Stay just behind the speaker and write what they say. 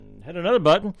Hit another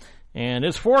button, and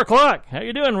it's 4 o'clock. How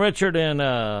you doing, Richard and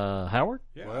Howard?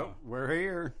 Yeah. Well, we're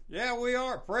here. Yeah, we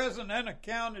are present and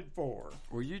accounted for.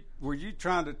 Were you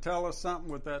trying to tell us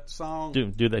something with that song?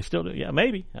 Do they still do? Yeah,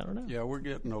 maybe. I don't know. Yeah, we're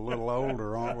getting a little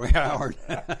older, aren't we, Howard?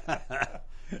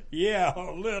 Yeah,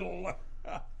 a little.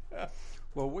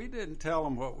 Well, we didn't tell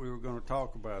them what we were going to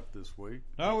talk about this week.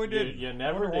 No, we didn't. You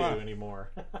never do Why? anymore.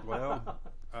 Well,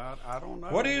 I don't know.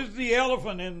 What is the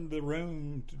elephant in the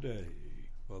room today?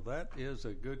 Well, that is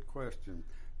a good question.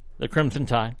 The Crimson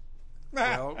Tide,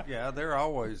 Well, yeah, they're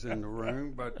always in the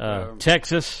room, but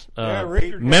Texas, Yeah,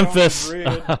 Richard Memphis.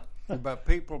 Jones read. but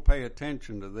people pay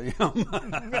attention to them.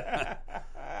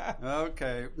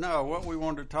 Okay. No, what we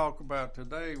wanted to talk about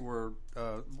today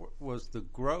was the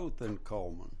growth in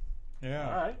Coleman, Yeah.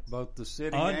 All right. both the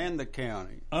city and the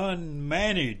county.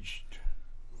 Unmanaged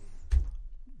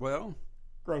Well,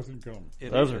 growth and coming.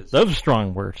 it Those is. are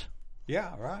strong words.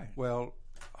 Yeah, right. Well,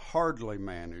 hardly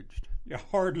managed. You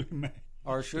hardly managed.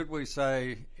 Or should we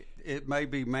say it may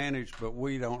be managed, but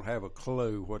we don't have a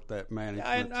clue what that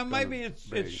management And maybe it's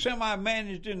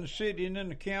semi-managed in the city, and in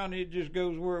the county it just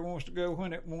goes where it wants to go,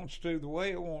 when it wants to, the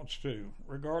way it wants to,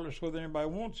 regardless whether anybody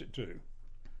wants it to.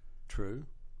 True.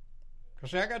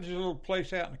 Because I got this little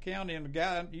place out in the county, and the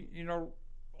guy, you know,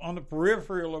 on the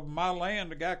peripheral of my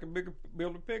land, the guy could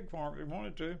build a pig farm if he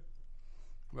wanted to.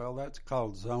 Well, that's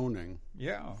called zoning.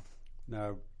 Yeah.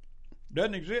 Now,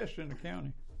 Doesn't exist in the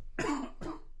county.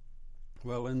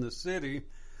 well, in the city,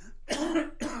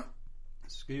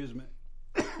 excuse me,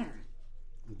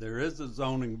 there is a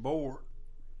zoning board.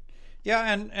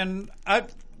 Yeah, and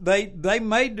they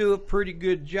may do a pretty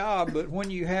good job, but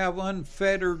when you have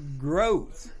unfettered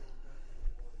growth,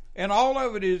 and all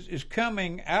of it is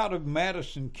coming out of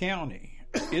Madison County,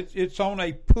 it's on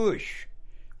a push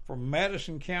from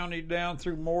Madison County down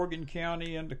through Morgan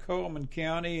County into Coleman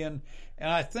County, and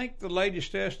I think the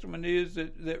latest estimate is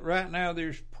that right now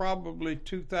there's probably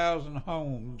 2,000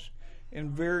 homes in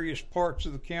various parts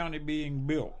of the county being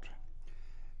built.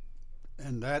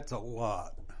 And that's a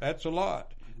lot. That's a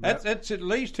lot. That's at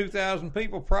least 2,000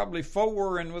 people, probably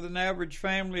 4, and with an average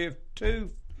family of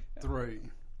 2, 3.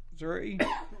 3.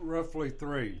 Roughly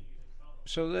 3.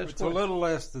 So that's It's a little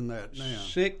less than that now.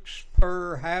 6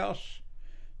 per house,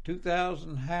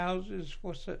 2,000 houses.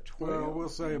 What's that? 12. Well, we'll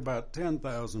say about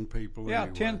 10,000 people. Yeah,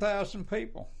 anyway. 10,000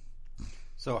 people.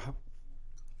 So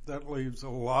that leaves a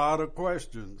lot of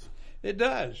questions. It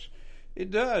does. It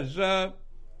does.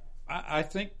 I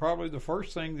think probably the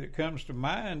first thing that comes to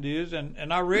mind is,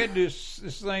 and I read this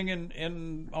thing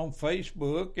on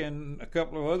Facebook and a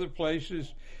couple of other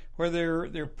places where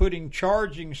they're putting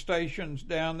charging stations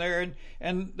down there,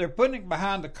 and they're putting it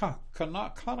behind the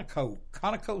Conoco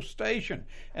station.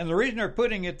 And the reason they're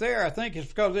putting it there, I think, is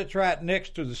because it's right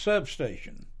next to the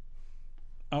substation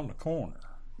on the corner.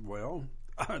 Well,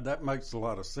 that makes a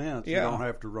lot of sense. Yeah. You don't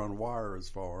have to run wire as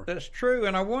far. That's true,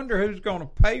 and I wonder who's going to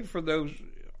pay for those.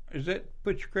 Is that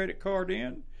put your credit card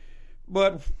in?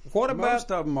 But what about...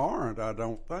 Most of them aren't, I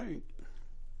don't think.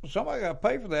 Somebody got to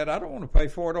pay for that. I don't want to pay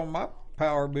for it on my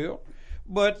power bill.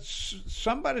 But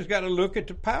somebody's got to look at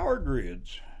the power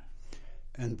grids.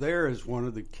 And there is one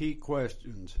of the key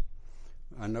questions.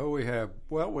 I know we have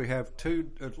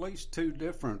at least two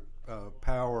different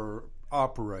power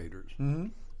operators. Mm-hmm.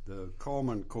 The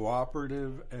Coleman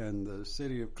Cooperative and the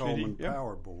City of Coleman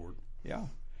Power Board. Yeah.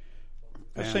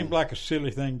 That seemed like a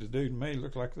silly thing to do to me. It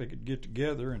looked like they could get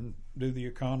together and do the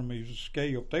economies of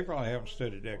scale. They probably haven't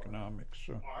studied economics.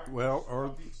 So. Well,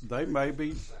 or they may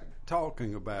be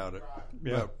talking about it,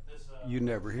 Yeah. but you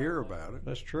never hear about it.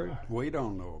 That's true. We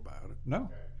don't know about it. No.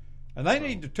 And they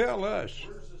need to tell us.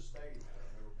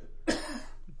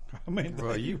 I mean,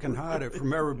 Well, you can hide it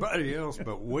from everybody else,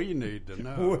 but we need to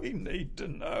know. we need to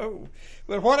know.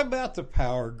 But what about the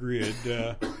power grid?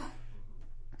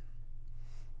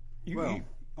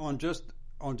 On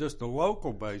just a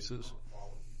local basis,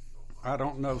 I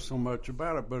don't know so much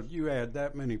about it, but you add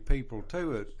that many people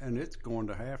to it, and it's going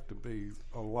to have to be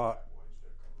a lot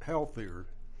healthier.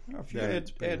 If you than had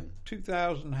it's been.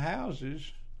 2,000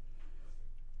 houses,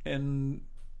 and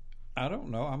I don't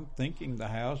know, I'm thinking the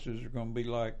houses are going to be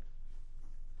like,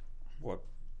 what,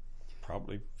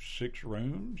 probably 6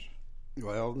 rooms?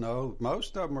 Well, no,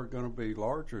 most of them are going to be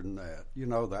larger than that. You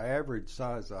know, the average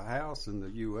size of a house in the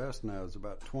U.S. now is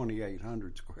about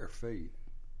 2,800 square feet.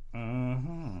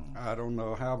 Uh-huh. I don't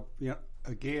know how,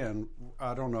 again,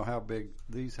 I don't know how big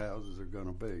these houses are going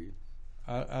to be.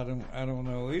 I don't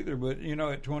know either, but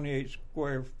at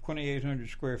 2,800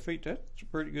 square feet, that's a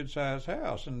pretty good sized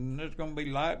house, and there's going to be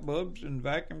light bulbs and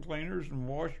vacuum cleaners and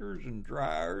washers and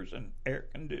dryers and air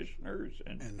conditioners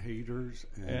and heaters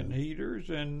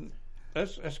and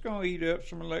that's going to eat up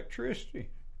some electricity.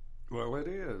 Well, it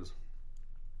is,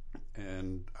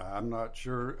 and I'm not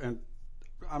sure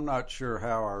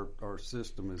how our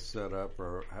system is set up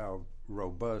or how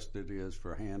robust it is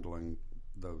for handling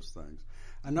those things.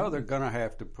 I know they're going to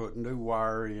have to put new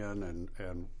wire in and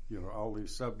all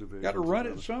these subdivisions. Got to run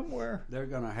it somewhere. They're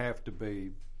going to have to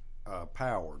be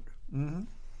powered. Mm-hmm.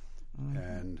 Mm-hmm.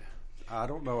 And I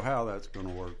don't know how that's going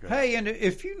to work out. Hey, and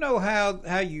if you know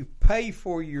how you pay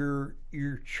for your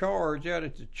charge out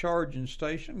at the charging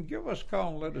station, give us a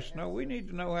call and let us know. We need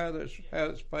to know how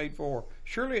that's paid for.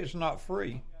 Surely it's not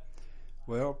free.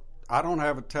 Well, I don't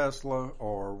have a Tesla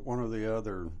or one of the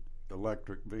other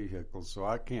electric vehicles, so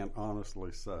I can't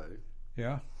honestly say.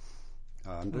 Yeah.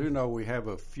 I do know we have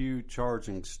a few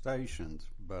charging stations,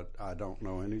 but I don't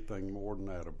know anything more than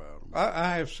that about them.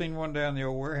 I have seen one down the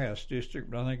old warehouse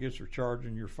district, but I think it's for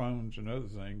charging your phones and other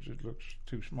things. It looks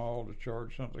too small to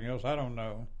charge something else. I don't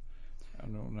know.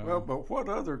 Well, but what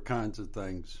other kinds of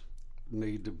things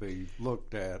need to be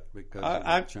looked at because of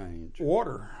the change?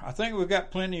 Water. I think we've got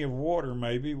plenty of water,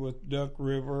 maybe with Duck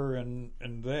River and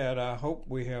that. I hope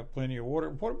we have plenty of water.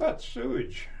 What about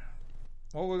sewage?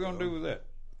 What are we going to do with that?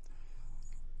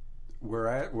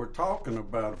 We're talking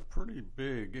about a pretty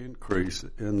big increase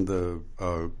in the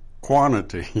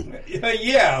quantity.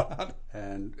 Yeah.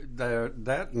 And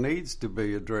that needs to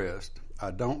be addressed.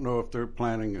 I don't know if they're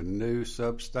planning a new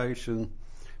substation,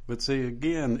 but see,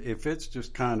 again, if it's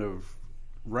just kind of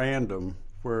random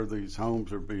where these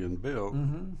homes are being built,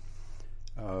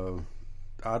 I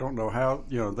don't know how,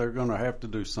 they're going to have to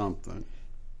do something.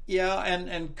 Yeah,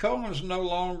 and Coleman's no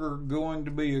longer going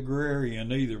to be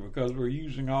agrarian either because we're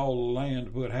using all the land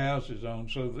to put houses on.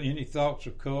 So any thoughts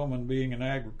of Coleman being an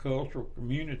agricultural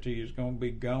community is going to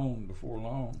be gone before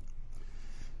long.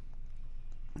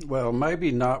 Well,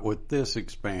 maybe not with this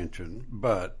expansion,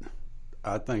 but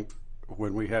I think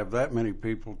when we have that many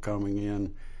people coming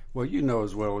in, well, you know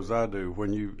as well as I do,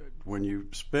 when you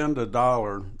spend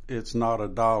 $1, it's not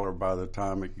 $1 by the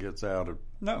time it gets out of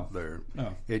there.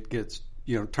 No, it gets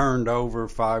turned over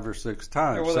 5 or 6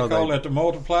 times. Yeah, well, they call that the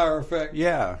multiplier effect.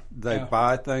 Yeah, they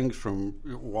buy things from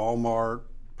Walmart,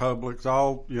 Publix,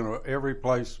 all every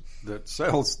place that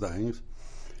sells things.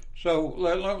 So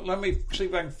let me see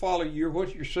if I can follow you.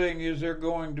 What you're saying is they're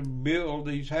going to build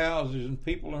these houses and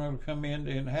people are going to come in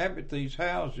to inhabit these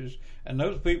houses, and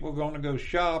those people are going to go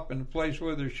shop, and the place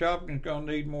where they're shopping is going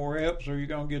to need more help, so you're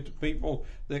going to get the people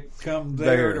that come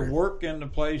there to work in the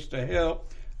place to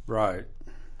help. Right.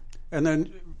 And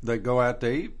then they go out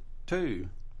to eat too.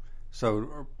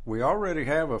 So we already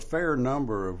have a fair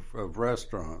number of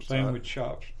restaurants. Sandwich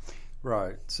shops.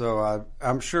 Right. So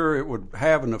I'm sure it would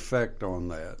have an effect on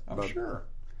that. I'm sure.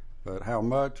 But how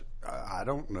much, I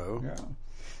don't know. Yeah.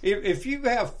 If you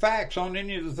have facts on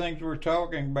any of the things we're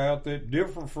talking about that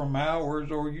differ from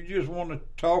ours, or you just want to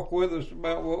talk with us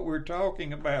about what we're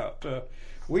talking about,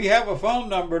 we have a phone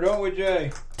number, don't we,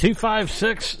 Jay?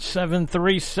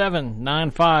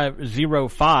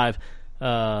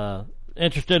 256-737-9505.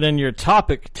 Interested in your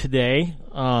topic today,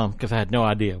 because I had no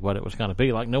idea what it was going to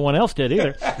be, like no one else did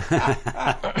either.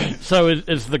 So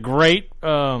is the great,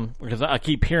 because I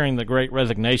keep hearing the Great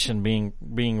Resignation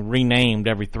being renamed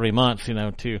every 3 months,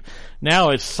 to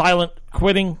now it's silent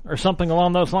quitting or something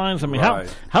along those lines. I mean,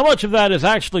 right. how much of that is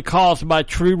actually caused by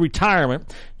true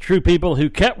retirement, true people who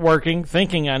kept working,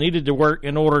 thinking I needed to work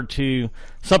in order to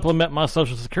supplement my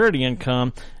Social Security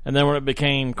income, and then when it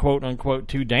became, quote unquote,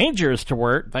 too dangerous to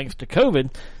work, thanks to COVID,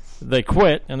 they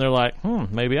quit, and they're like,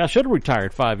 maybe I should have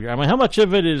retired 5 years. I mean, how much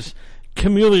of it is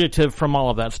cumulative from all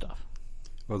of that stuff?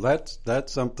 Well, that's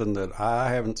something that I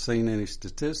haven't seen any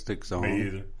statistics on. Me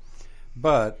either.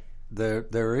 But there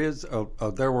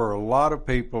were a lot of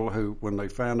people who, when they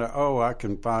found out, I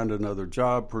can find another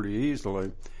job pretty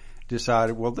easily,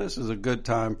 decided, well, this is a good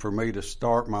time for me to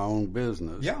start my own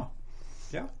business. Yeah.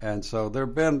 And so there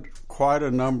have been quite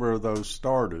a number of those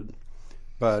started.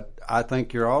 But I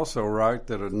think you're also right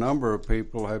that a number of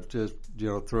people have just,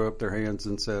 threw up their hands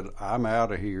and said, I'm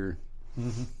out of here.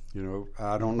 Mm-hmm.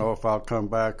 I don't know if I'll come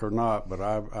back or not, but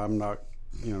I'm not,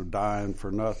 dying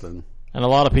for nothing. And a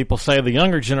lot of people say the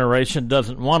younger generation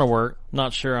doesn't want to work.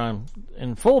 Not sure I'm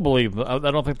in full belief. I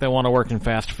don't think they want to work in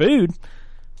fast food.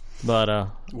 But I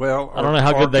don't know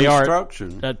how good they are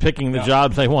at picking the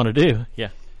jobs they want to do. Yeah.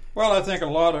 Well, I think a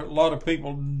lot of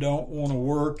people don't want to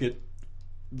work at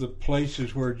the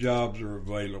places where jobs are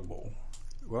available.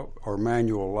 Well, or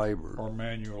manual labor. Or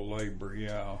manual labor,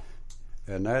 yeah.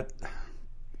 And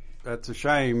that's a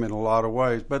shame in a lot of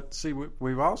ways. But see,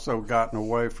 we've also gotten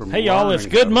away from. Hey, y'all, it's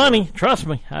good money. Trust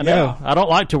me. I know. Yeah. I don't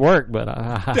like to work, but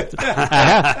I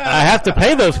have to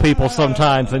pay those people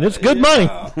sometimes, and it's good money.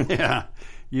 Yeah.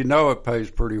 You know it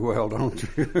pays pretty well, don't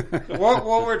you? What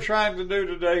we're trying to do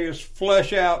today is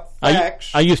flesh out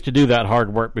facts. I used to do that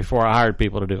hard work before I hired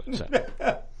people to do it.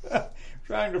 So.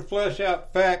 Trying to flesh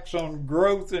out facts on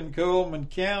growth in Coleman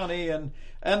County and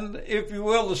if you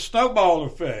will, the snowball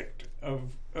effect of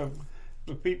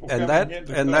the people coming into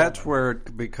Coleman. And that's where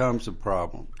it becomes a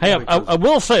problem. Hey, I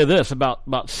will say this: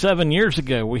 about 7 years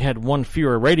ago, we had one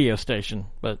fewer radio station,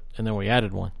 and then we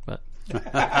added one. But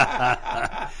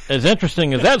as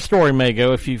interesting as that story may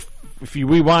go, if you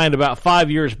rewind about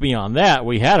 5 years beyond that,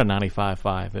 we had a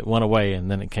 95.5. It went away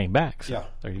and then it came back. So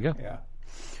there you go. Yeah.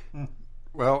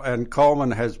 Well, and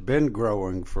Coleman has been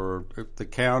growing for the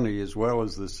county as well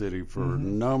as the city for a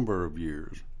number of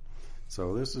years.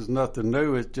 So this is nothing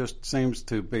new. It just seems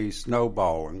to be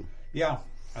snowballing. Yeah,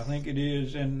 I think it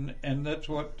is, and that's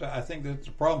what I think that's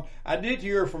the problem. I did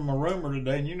hear from a rumor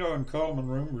today, and in Coleman,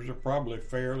 rumors are probably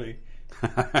fairly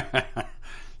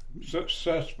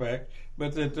suspect,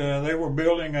 but that they were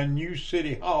building a new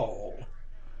city hall.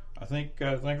 I think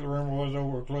the rumor was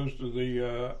over close to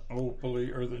the old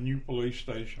police or the new police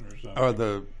station or something. Or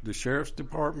the sheriff's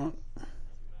department?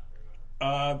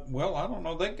 Well, I don't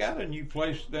know. They got a new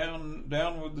place down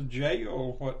with the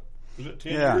jail. What was it?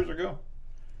 10 years ago?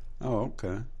 Oh,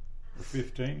 okay. Or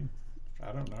 15?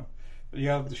 I don't know. But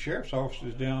yeah, the sheriff's office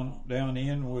is down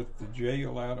in with the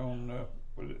jail out on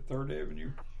was it 3rd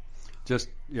Avenue? Just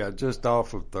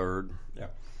off of 3rd. Yeah.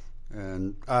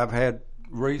 And I've had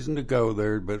reason to go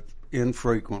there, but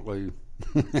infrequently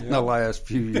in the last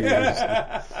few years.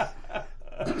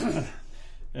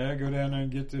 Yeah, go down there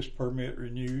and get this permit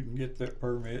renewed and get that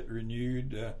permit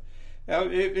renewed. Now,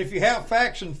 if you have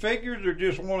facts and figures or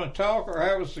just want to talk or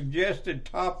have a suggested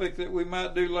topic that we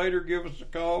might do later, give us a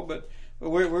call. But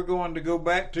we're going to go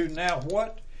back to now.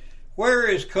 Where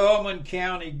is Coleman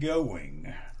County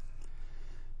going?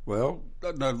 Well,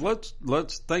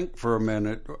 let's think for a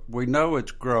minute. We know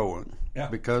it's growing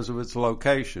because of its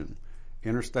location.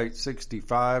 Interstate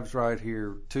 65's right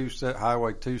here,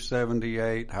 Highway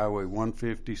 278, Highway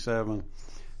 157,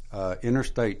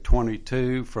 Interstate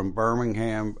 22 from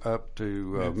Birmingham up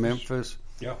to Memphis.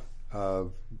 Yeah.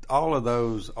 All of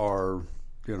those are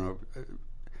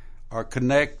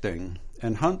connecting,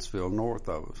 and Huntsville north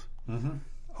of us. Mm-hmm.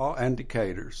 And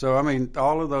Decatur. So, I mean,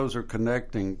 all of those are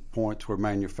connecting points where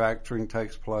manufacturing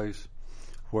takes place,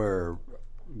 where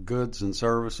goods and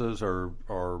services are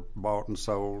bought and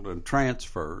sold and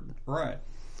transferred. Right.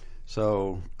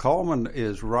 So, Coleman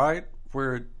is right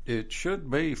where it should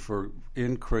be for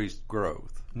increased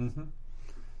growth. Mm-hmm.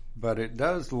 But it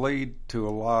does lead to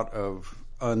a lot of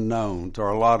unknowns or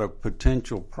a lot of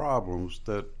potential problems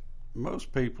that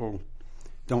most people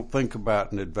don't think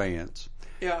about in advance.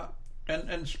 Yeah.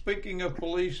 And speaking of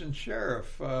police and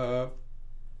sheriff, I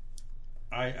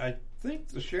think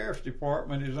the sheriff's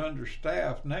department is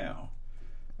understaffed now.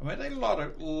 I mean, there's a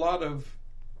lot of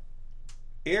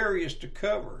areas to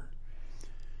cover.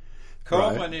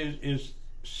 Coleman is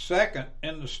second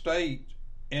in the state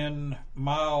in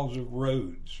miles of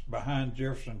roads behind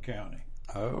Jefferson County.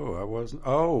 Oh, I wasn't.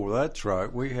 Oh, that's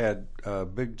right. We had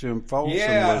Big Jim Folsom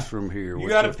was from here. You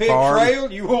got a pig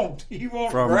trail? You won't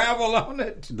gravel on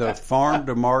it? The farm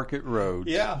to market roads.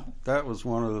 Yeah. That was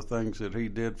one of the things that he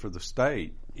did for the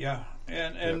state. Yeah.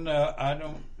 And I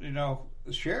don't,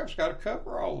 the sheriff's got to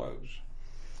cover all those.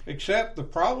 Except the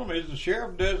problem is the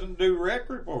sheriff doesn't do wreck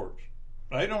reports.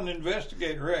 They don't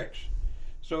investigate wrecks.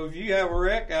 So if you have a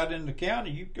wreck out in the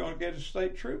county, you're going to get a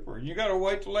state trooper. You got to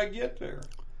wait till they get there.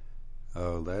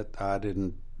 Oh, that I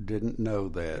didn't know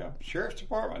that. Yeah, Sheriff's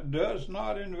Department does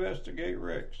not investigate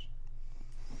wrecks.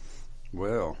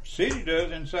 Well, city does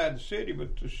inside the city,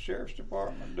 but the Sheriff's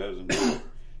Department doesn't do it.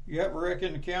 You have a wreck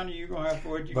in the county, you're going to have to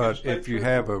wait. But if you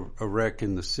have a wreck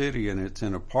in the city and it's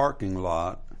in a parking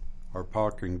lot or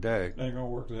parking deck, they ain't going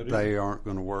to work that. They aren't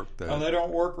going to work that. They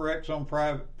don't work wrecks on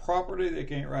private property. They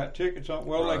can't write tickets on.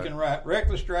 Well, They can write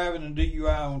reckless driving and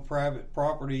DUI on private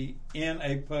property in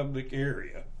a public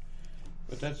area.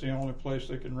 But that's the only place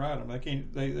they can write them. They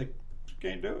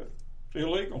can't do it. It's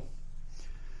illegal.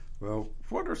 Well,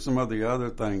 what are some of the other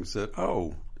things that?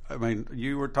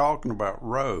 You were talking about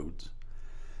roads.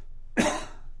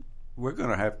 We're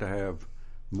going to have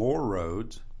more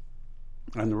roads,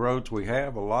 and the roads we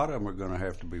have, a lot of them are going to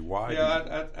have to be widened.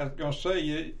 Yeah, I was going to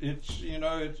say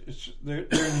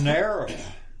they're narrow.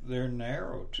 They're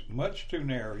narrow, much too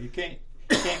narrow. You can't.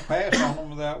 can't pass on them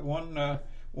without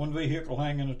one vehicle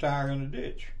hanging a tire in a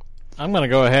ditch. I'm going to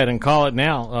go ahead and call it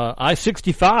now.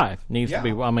 I-65 needs to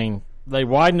be. I mean, they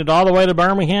widened it all the way to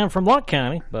Birmingham from Luck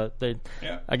County, but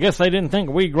I guess they didn't think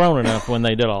we'd grown enough when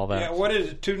they did all that. Yeah, what is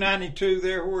it, 292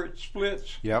 there where it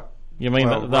splits? Yep. You mean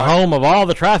the home of all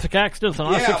the traffic accidents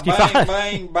on I-65? Yeah,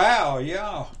 bang, bow,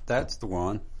 yeah. That's the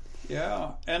one.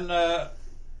 Yeah, and I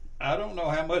don't know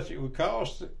how much it would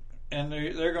cost, and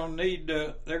they're going to need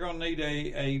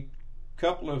a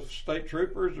couple of state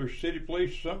troopers or city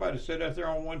police or somebody to sit out there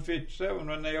on 157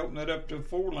 when they open it up to a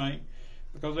 4-lane,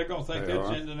 because they're going to think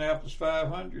that's Indianapolis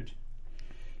 500.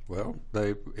 Well,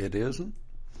 it isn't.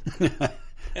 It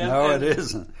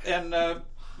isn't. And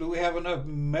do we have enough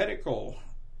medical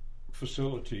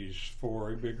facilities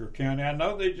for a bigger county? I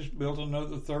know they just built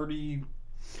another 30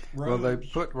 rooms. Well, they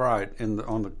put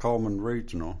on the Coleman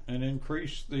Regional and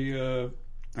increased the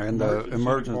and the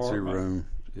emergency room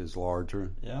is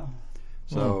larger. Yeah.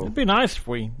 So it'd be nice if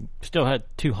we still had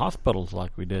 2 hospitals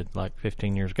like we did like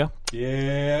 15 years ago.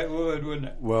 Yeah, it would, wouldn't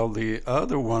it? Well, the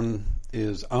other one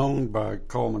is owned by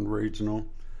Coleman Regional.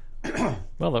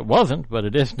 Well, it wasn't, but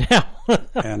it is now.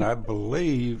 And I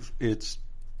believe it's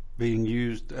being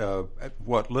used.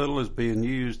 What little is being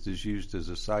used is used as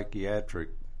a psychiatric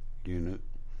unit.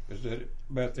 Is that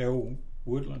about the old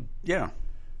Woodland? Yeah.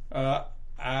 I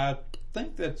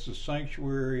think that's a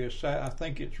sanctuary. I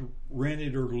think it's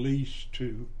rented or leased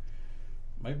to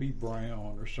maybe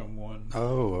Brown or someone.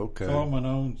 Oh, okay. Coleman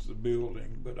owns the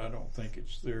building, but I don't think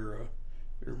it's their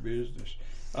business.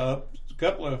 A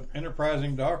couple of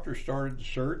enterprising doctors started the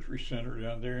surgery center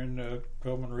down there in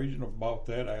Coleman Regional, bought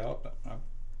that out. I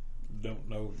don't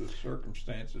know the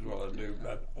circumstances. Well, I do.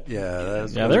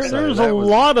 There's a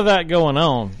lot of that going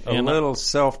on. A little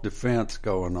self-defense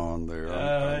going on there.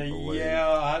 I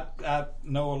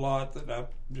know a lot that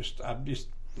I'm just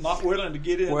not willing to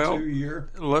get into here.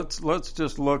 Let's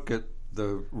just look at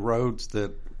the roads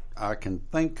that I can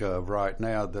think of right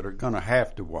now that are going to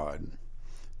have to widen.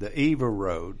 The Eva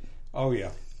Road. Oh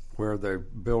yeah. Where they're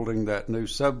building that new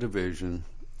subdivision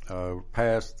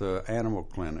past the animal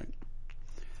clinic.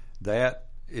 That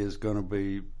is going to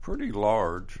be pretty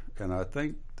large, and I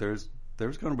think there's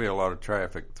going to be a lot of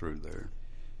traffic through there.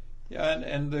 Yeah,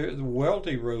 and the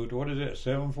Welty Road, what is it,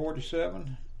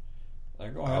 747?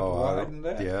 They're going to have to widen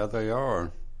that. Yeah, they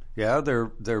are. Yeah,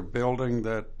 they're building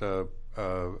that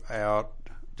out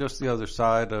just the other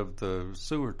side of the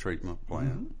sewer treatment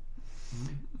plant,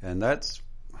 and that's,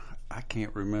 I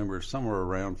can't remember, somewhere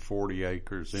around 40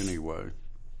 acres anyway.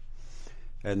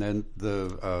 And then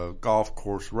the golf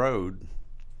course road,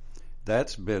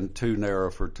 that's been too narrow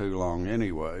for too long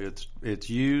anyway. It's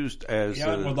used as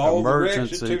an with all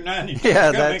emergency. The wrecks at 292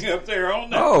 coming up there on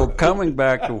that. Oh, coming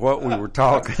back to what we were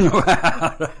talking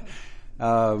about.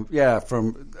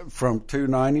 From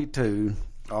 292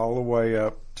 all the way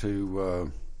up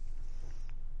to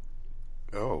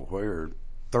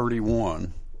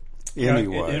 31.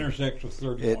 Anyway, it intersects with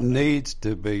 31. It needs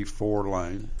to be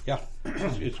 4-lane. Yeah.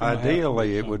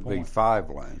 Ideally, it would be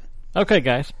 5-lane. Okay,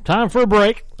 guys, time for a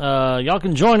break. Y'all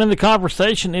can join in the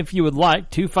conversation if you would like.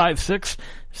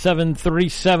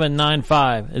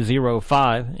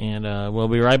 256-737-9505, and we'll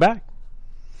be right back.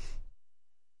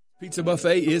 Pizza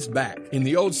Buffet is back in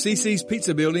the old CC's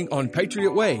Pizza Building on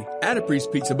Patriot Way. Addapri's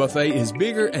Pizza Buffet is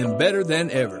bigger and better than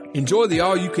ever. Enjoy the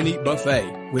all-you-can-eat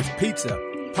buffet with pizza,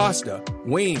 pasta,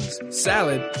 wings,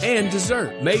 salad, and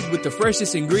dessert made with the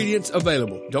freshest ingredients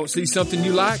available. Don't see something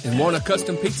you like and want a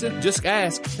custom pizza? Just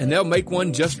ask and they'll make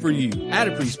one just for you.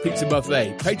 Addapri's Pizza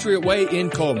Buffet, Patriot Way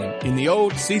in Coleman, in the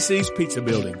old CC's Pizza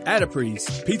Building.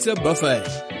 Addapri's Pizza Buffet.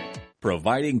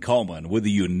 Providing Coleman with a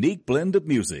unique blend of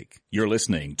music. You're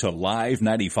listening to Live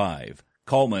 95,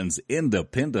 Coleman's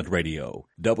independent radio,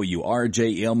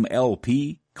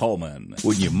 WRJM-LP Coleman.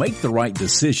 When you make the right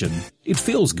decision, it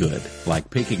feels good, like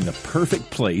picking the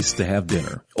perfect place to have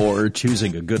dinner or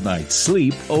choosing a good night's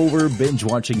sleep over binge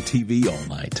watching TV all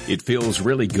night. It feels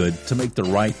really good to make the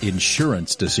right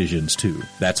insurance decisions too.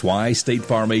 That's why State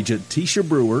Farm agent Tisha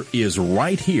Brewer is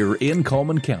right here in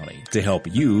Coleman County to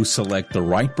help you select the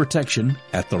right protection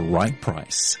at the right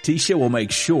price. Tisha will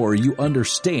make sure you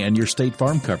understand your State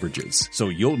Farm coverages so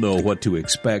you'll know what to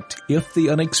expect if the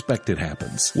unexpected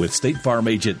happens. With State Farm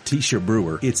agent Tisha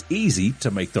Brewer, it's easy to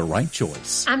make the right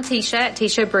choice. I'm Tisha at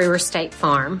Tisha Brewer State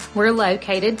Farm. We're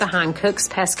located behind Cook's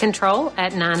Pest Control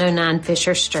at 909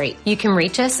 Fisher Street. You can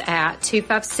reach us at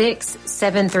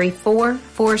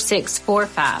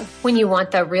 256-734-4645. When you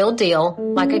want the real deal,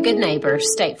 like a good neighbor,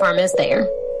 State Farm is there.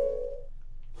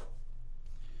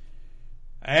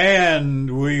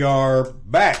 And we are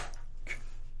back.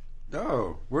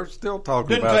 Oh, we're still talking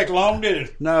Didn't about... take long, did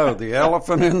it? No, the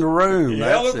elephant in the room. The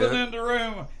That's elephant it. in the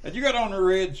room. And you got on a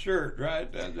red shirt, right?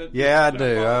 Yeah, I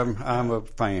do. I'm a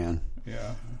fan.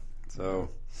 Yeah. So,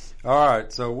 all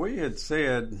right. So we had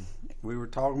said we were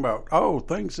talking about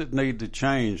things that need to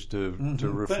change to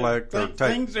reflect or take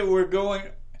things that we're going.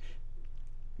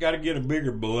 Got to get a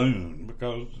bigger balloon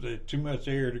because there's too much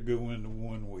air to go in the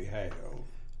one we have.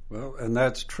 Well, and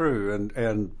that's true,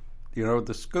 and you know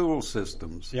the school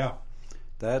systems. Yeah.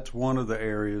 That's one of the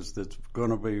areas that's going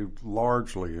to be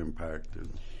largely impacted.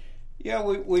 Yeah,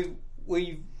 we've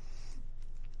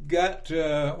got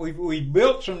we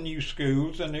built some new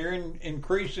schools, and they're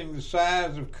increasing the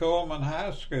size of Coleman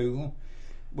High School.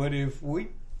 But if we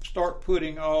start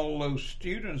putting all those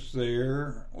students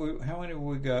there, how many have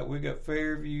we got? We got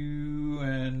Fairview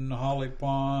and Holly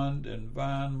Pond and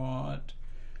Vinemont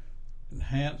and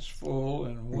Hanceville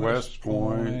and West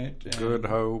Point and Good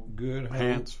Hope,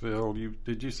 Hanceville.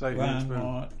 Did you say Vinemont.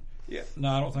 Hanceville? Yeah, no,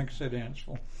 I don't think I said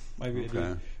Hanceville. Maybe Okay. I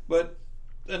did. But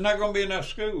there's not going to be enough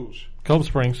schools. Cold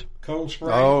Springs. Cold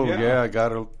Springs. Oh yeah, I got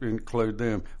to include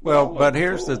them. Well, but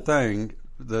here's the thing.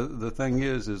 The thing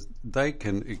is they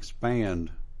can expand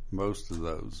most of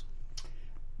those.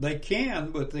 They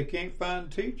can, but they can't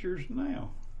find teachers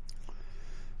now.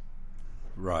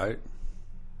 Right.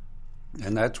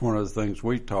 And that's one of the things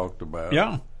we talked about.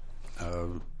 Yeah.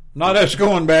 Not us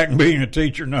going back and being a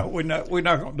teacher. No, we're not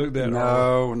going to do that.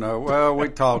 No. Well, we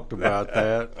talked about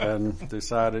that and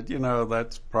decided,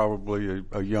 that's probably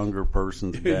a younger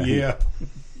person's game. Yeah.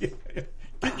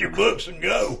 Get your books and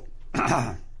go.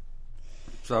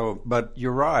 So, but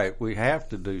you're right. We have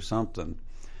to do something.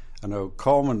 I know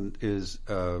Coleman is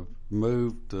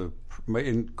moved to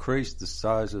increase the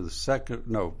size of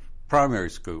the primary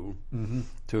school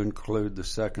to include the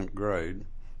second grade.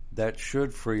 That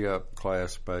should free up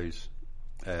class space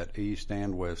at East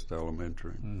and West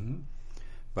Elementary.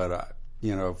 But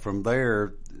from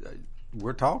there,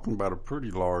 we're talking about a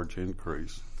pretty large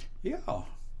increase. Yeah,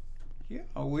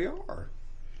 we are.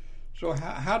 So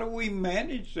how do we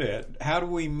manage that? How do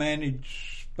we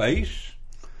manage space?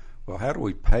 Well, how do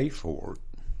we pay for it?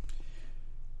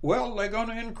 Well, they're going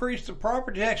to increase the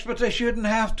property tax, but they shouldn't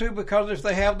have to, because if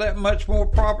they have that much more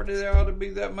property, there ought to be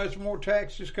that much more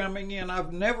taxes coming in.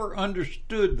 I've never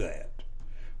understood that.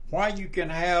 Why you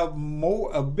can have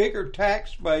a bigger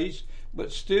tax base,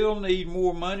 but still need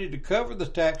more money to cover the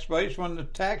tax base when the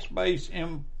tax base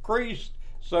increased.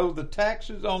 So the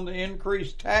taxes on the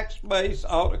increased tax base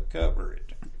ought to cover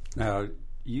it. Now,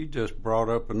 you just brought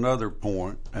up another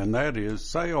point, and that is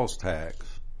sales tax.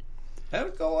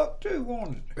 That'll go up too,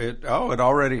 won't it? It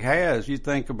already has. You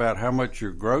think about how much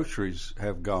your groceries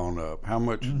have gone up, how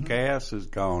much gas has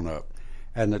gone up,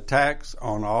 and the tax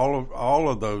on all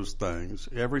of those things,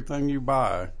 everything you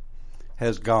buy,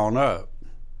 has gone up,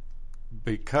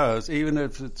 because even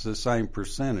if it's the same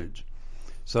percentage.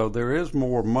 So there is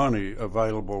more money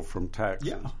available from taxes.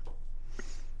 Yeah.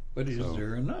 But is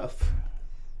there enough?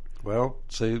 Well,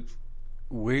 see,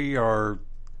 we are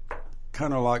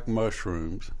kind of like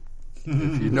mushrooms,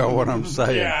 if you know what I'm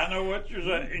saying. Yeah, I know what you're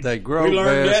saying. They grow we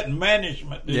learned best. that in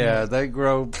management, didn't Yeah, we? they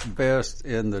grow best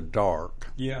in the dark.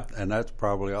 Yeah. And that's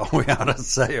probably all we ought to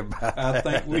say about I that.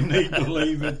 think we need to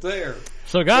leave it there.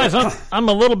 So, guys, I'm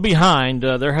a little behind.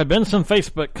 There have been some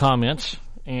Facebook comments,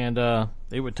 and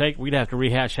we'd have to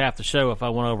rehash half the show if I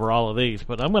went over all of these.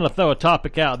 But I'm going to throw a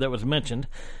topic out that was mentioned.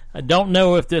 I don't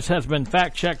know if this has been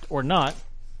fact-checked or not.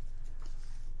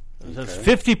 It says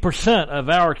 50% of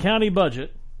our county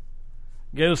budget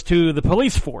goes to the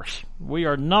police force. We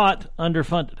are not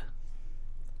underfunded.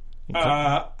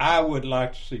 I would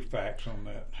like to see facts on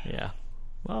that. Yeah.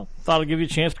 Well, thought I'd give you a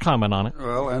chance to comment on it.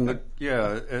 Well, and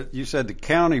you said the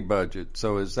county budget.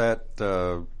 So is that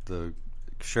the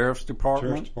sheriff's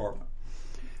department? Sheriff's Department.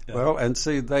 Yeah. Well, and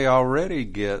see, they already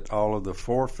get all of the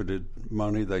forfeited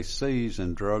money they seize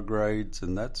in drug raids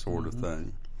and that sort of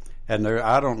thing. And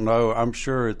I don't know, I'm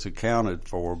sure it's accounted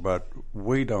for, but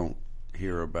we don't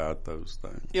hear about those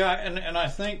things. Yeah, and I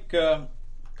think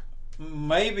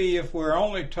maybe if we're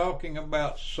only talking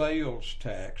about sales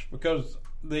tax, because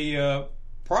the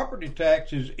property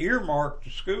tax is earmarked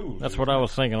to schools. That's what I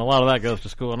was thinking. A lot of that goes to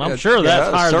school, and I'm sure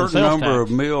that's higher than sales tax. A certain number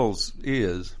of mills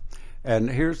is. And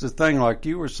here's the thing, like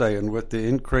you were saying, with the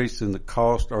increase in the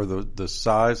cost or the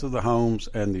size of the homes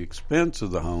and the expense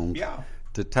of the homes,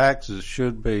 the taxes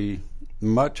should be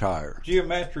much higher.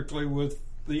 Geometrically with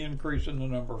the increase in the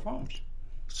number of homes.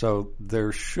 So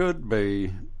there should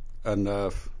be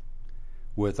enough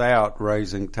without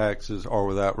raising taxes or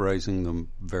without raising them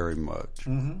very much.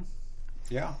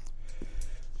 Yeah.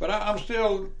 But I'm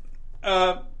still,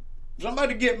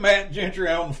 Somebody get Matt Gentry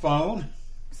on the phone.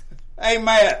 Hey,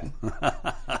 Matt,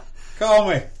 call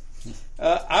me.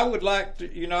 I would like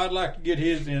to, I'd like to get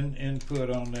his input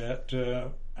on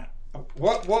that.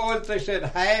 What was it they said?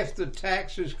 Half the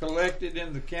taxes collected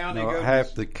in the county No, goes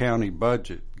half the county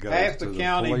budget goes half to the the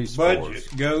county police budget force.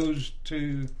 goes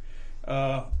to,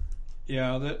 that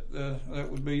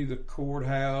would be the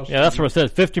courthouse. Yeah, that's what it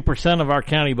says. 50% of our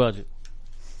county budget.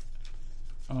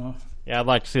 Yeah, I'd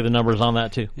like to see the numbers on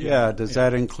that too. Yeah, does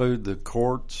that include the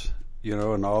courts,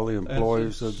 and all the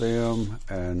employees of them?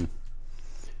 And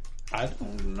I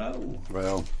don't know.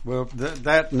 well,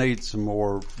 that needs some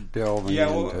more delving Yeah,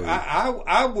 into. well,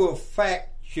 I will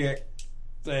fact check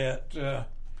that.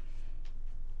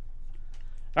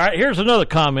 All right, here's another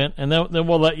comment, and then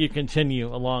we'll let you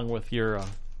continue along with your.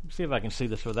 See if I can see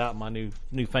this without my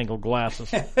newfangled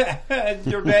glasses.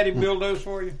 Your daddy build those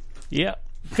for you? Yeah,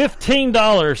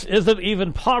 $15 isn't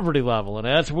even poverty level, and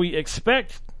as we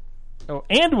expect,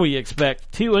 we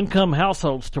expect two-income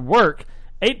households to work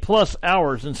 8+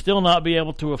 hours and still not be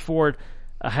able to afford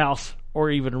a house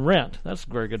or even rent. That's a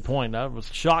very good point. I was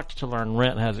shocked to learn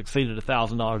rent has exceeded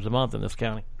 $1,000 a month in this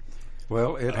county.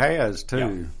 Well, it has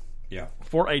too. Yeah.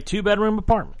 For a 2-bedroom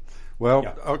apartment. Well,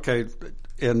 okay,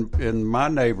 in my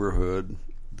neighborhood,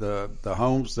 the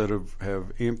homes that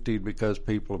have emptied because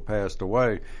people have passed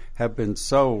away have been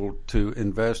sold to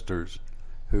investors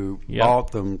who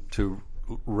bought them to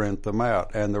rent them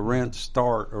out, and the rents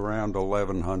start around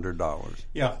 $1,100.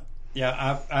 Yeah.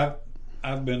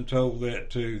 I've been told that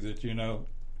too. That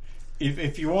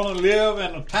if you want to live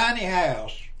in a tiny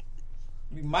house,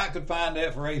 you might could find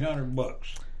that for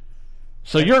 $800.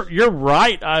 So you're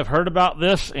right. I've heard about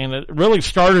this, and it really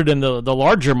started in the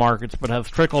larger markets, but has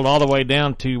trickled all the way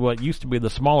down to what used to be the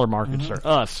smaller markets, or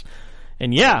us.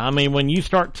 And when you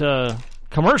start to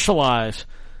commercialize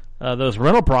those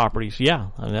rental properties,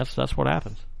 that's what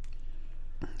happens.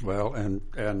 Well,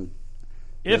 and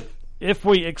if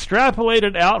we extrapolate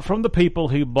it out from the people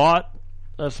who bought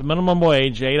us minimum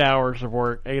wage, 8 hours of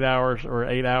work, 8 hours or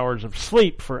 8 hours of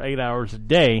sleep for 8 hours a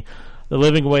day, the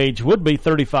living wage would be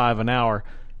 $35 an hour.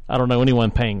 I don't know anyone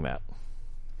paying that.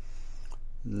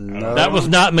 No, that was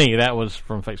not me. That was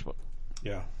from Facebook.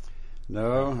 Yeah.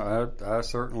 No, I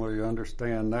certainly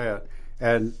understand that,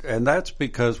 and that's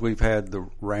because we've had the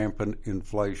rampant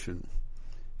inflation.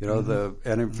 And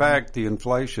in fact, the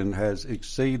inflation has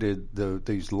exceeded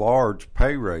these large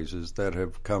pay raises that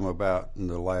have come about in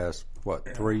the last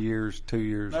 3 years, 2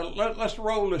 years. Now let's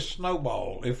roll this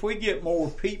snowball. If we get more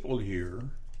people here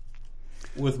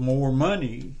with more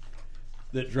money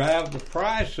that drive the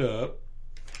price up,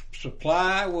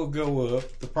 supply will go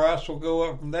up, the price will go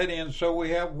up from that end. So we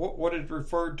have what is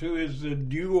referred to as the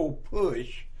dual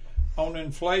push on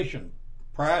inflation.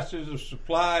 Prices of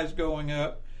supplies going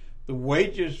up, the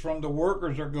wages from the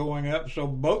workers are going up, so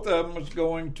both of them is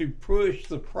going to push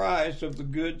the price of the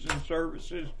goods and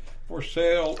services for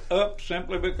sale up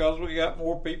simply because we got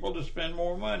more people to spend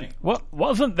more money. Well,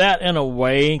 wasn't that in a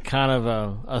way kind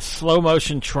of a slow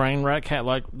motion train wreck?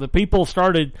 Like the people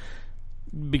started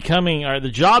becoming, or the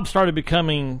jobs started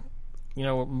becoming,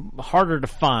 harder to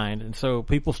find, and so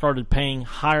people started paying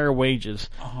higher wages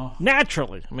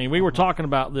naturally. We were talking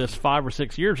about this 5 or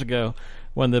 6 years ago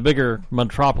when the bigger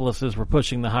metropolises were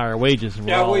pushing the higher wages.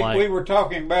 And we were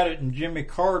talking about it in Jimmy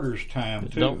Carter's time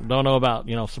too. Don't know about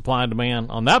supply and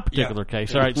demand on that particular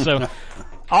case. All right, so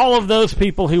all of those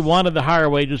people who wanted the higher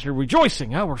wages are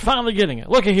rejoicing. Oh, we're finally getting it.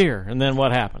 Look at here. And then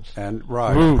what happens? And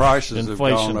inflation prices have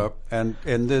gone up, and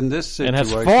then this situation and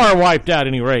has far wiped out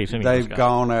any raise. They've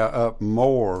gone up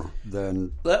more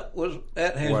than that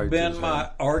has been my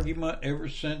argument ever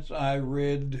since I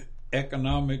read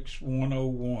Economics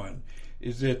 101.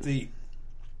 Is that the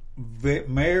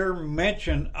mere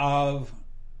mention of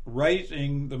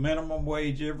raising the minimum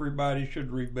wage, everybody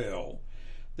should rebel.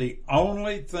 The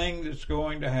only thing that's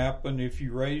going to happen if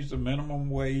you raise the minimum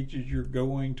wage is you're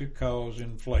going to cause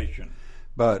inflation.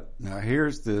 But now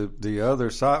here's the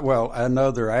other side. Well,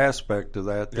 another aspect of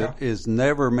that is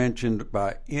never mentioned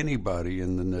by anybody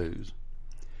in the news,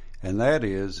 and that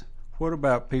is, what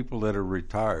about people that are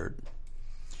retired?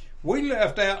 We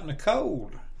left out in the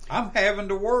cold. I'm having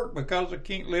to work because I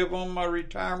can't live on my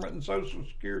retirement and Social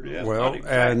Security. That's not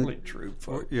exactly true,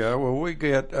 folks. Yeah, well, we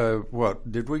get,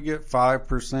 what, did we get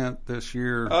 5% this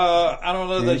year? I don't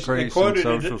know. They quoted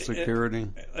Social Security?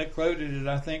 They quoted it.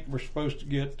 I think we're supposed to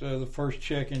get the first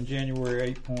check in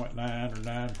January 8.9 or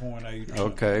 9.8.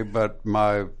 Okay, but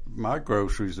my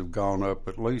groceries have gone up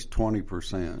at least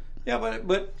 20%. Yeah,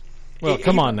 but Well,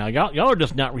 come on now. Y'all are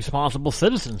just not responsible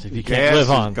citizens if you can't Gas live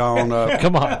on. has gone up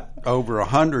Come on. over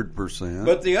 100%.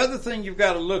 But the other thing you've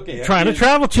got to look at Trying to is-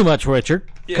 travel too much, Richard.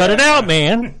 Cut it out,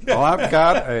 man. Well, I've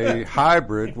got a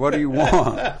hybrid. What do you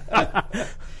want?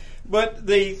 But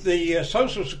the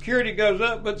Social Security goes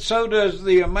up, but so does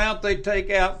the amount they take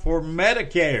out for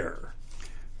Medicare.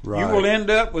 Right. You will end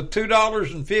up with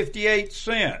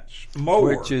 $2.58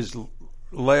 more, Which is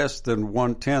less than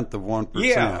 1/10 of 1%.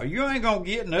 yeah, you ain't gonna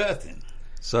get nothing.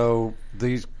 So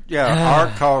our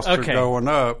costs Okay. are going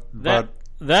up, but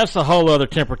That's a whole other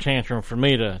temper tantrum for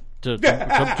me to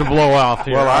blow off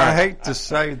here. well, All I right. hate to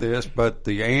say this, but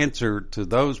the answer to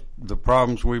the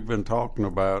problems we've been talking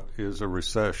about is a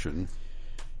recession.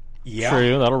 Yeah,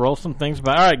 True, that'll roll some things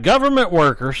back. All right, government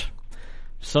workers.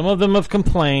 Some of them have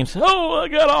complained. Oh, I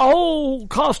got a whole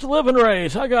cost of living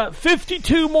raise. I got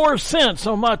 52 more cents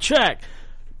on my check,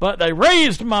 but they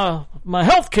raised my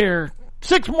health care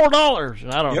 $6 more.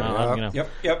 I don't know.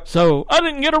 Yep. So I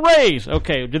didn't get a raise.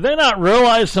 Okay, did they not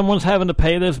realize someone's having to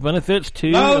pay those benefits too?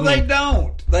 No, I mean, they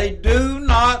don't. They do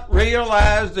not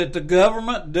realize that the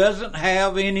government doesn't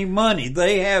have any money.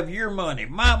 They have your money,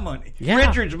 my money, Yeah.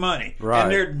 Richard's money, Right.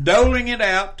 and they're doling it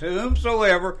out to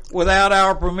whomsoever without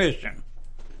our permission.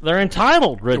 They're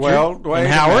entitled, Richard. Well, wait and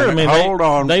a Howard. minute. I mean, Hold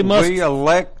on. They must. We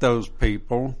elect those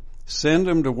people, send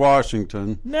them to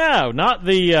Washington. No, not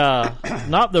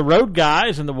the road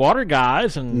guys and the water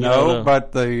guys and No,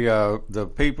 but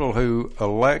the people who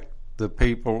elect the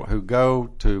people who go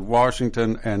to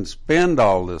Washington and spend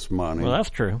all this money. well,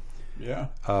 that's true. Yeah.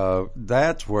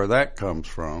 That's where that comes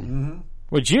from. Mm-hmm.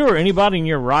 Would you or anybody in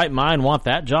your right mind want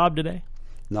that job today?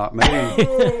 Not me.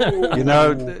 You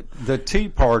know, the Tea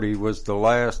Party was the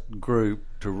last group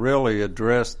to really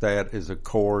address that as a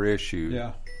core issue.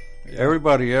 Yeah.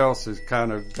 Everybody else has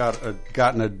kind of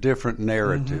gotten a different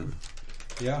narrative.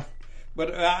 Yeah.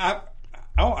 But I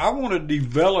want to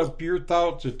develop your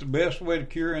thoughts that the best way to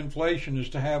cure inflation is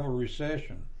to have a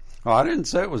recession. Oh, I didn't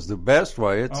say it was the best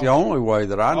way. It's the only way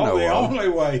that I know the of. only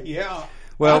way, yeah.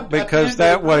 Well, I because tend to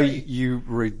that way agree. you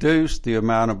reduce the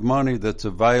amount of money that's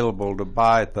available to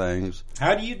buy things.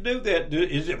 How do you do that?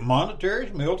 Is it monetary?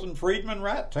 Is Milton Friedman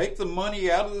right? Take the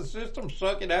money out of the system,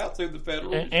 suck it out through the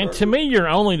Federal And Reserve. to me, you're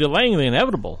only delaying the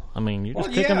inevitable. I mean, you're just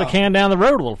Well, kicking yeah. the can down the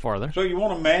road a little farther. So you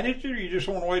want to manage it, or you just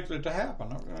want to wait for it to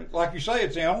happen? Like you say,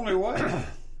 it's the only way.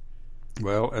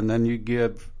 Well, and then you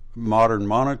give modern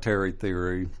monetary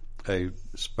theory a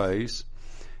space,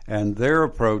 and their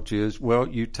approach is, well,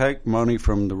 you take money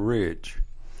from the rich,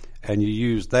 and you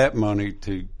use that money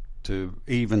to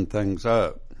even things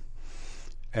up.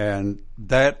 And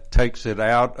that takes it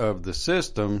out of the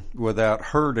system without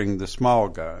hurting the small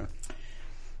guy.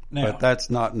 Now, But that's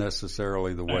not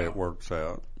necessarily the way it works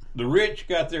out. the rich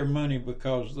got their money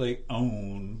because they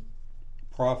own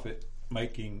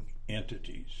profit-making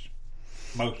entities.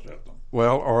 Most of them.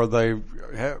 Well, or they're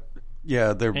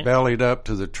bellied up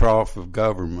to the trough of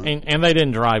government. And they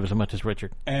didn't drive as much as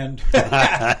Richard. And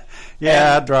I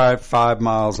drive 5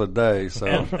 miles a day, so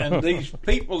and these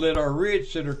people that are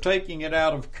rich that are taking it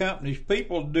out of companies,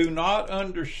 people do not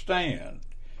understand.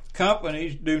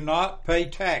 Companies do not pay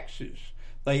taxes.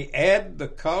 They add the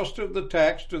cost of the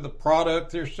tax to the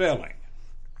product they're selling.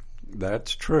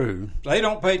 that's true. They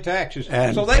don't pay taxes,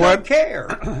 And so they don't care.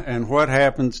 And what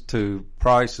happens to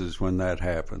prices when that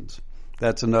happens?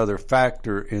 That's another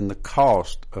factor in the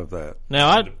cost of that.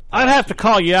 Now, I'd have to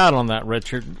call you out on that,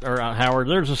 Richard or Howard.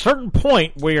 There's a certain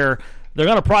point where they're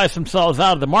going to price themselves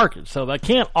out of the market, so they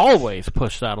can't always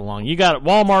push that along. You got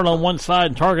Walmart on one side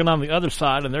and Target on the other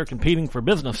side, and they're competing for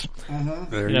business.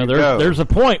 There You know, you go. there's a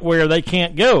point where they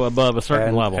can't go above a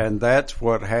certain level. And that's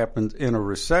what happens in a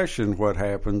recession. What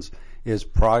happens is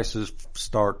prices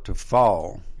start to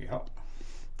fall. Yeah.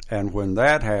 And when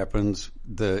that happens,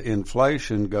 the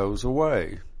inflation goes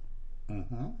away.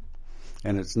 Mm-hmm.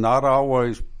 And it's not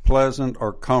always pleasant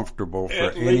or comfortable for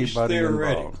At least anybody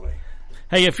involved. theoretically.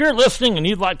 Hey, if you're listening and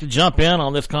you'd like to jump in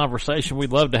on this conversation,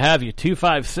 we'd love to have you.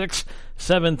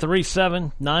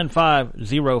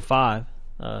 256-737-9505.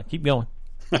 Keep going.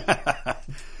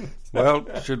 Well,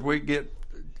 do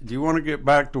you want to get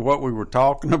back to what we were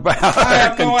talking about? I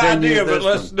have no Continue idea, but this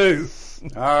let's one?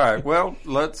 do. All right. Well,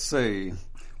 let's see.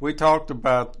 We talked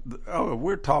about.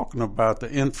 We're talking about the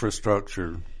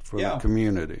infrastructure for Yeah. the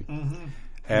community,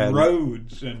 And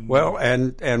roads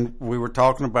and and we were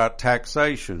talking about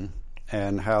taxation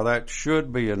and how that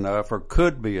should be enough or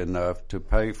could be enough to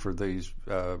pay for these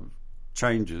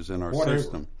changes in our Whatever.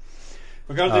 system.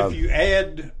 because if you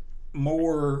add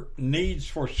more needs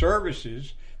for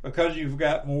services. Because you've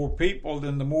got more people,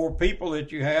 then the more people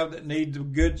that you have that need the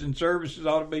goods and services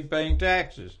ought to be paying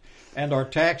taxes. And are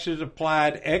taxes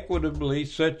applied equitably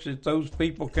such that those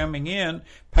people coming in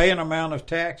pay an amount of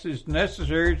taxes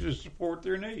necessary to support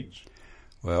their needs?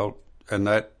 Well, and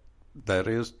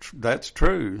that's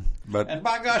true. And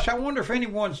by gosh, I wonder if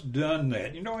anyone's done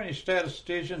that. You know, any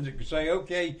statisticians that could say,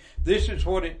 okay, this is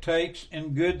what it takes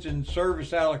in goods and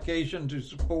service allocation to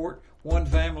support one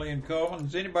family in Cullman.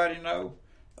 Does anybody know?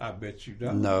 I bet you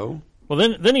don't. No.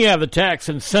 Well, then you have the tax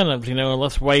incentives,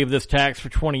 let's waive this tax for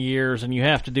 20 years, and you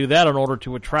have to do that in order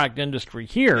to attract industry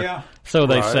here. Yeah. So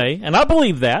they say. And I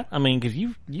believe that. I mean, because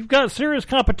you've got serious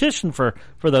competition for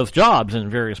those jobs in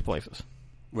various places.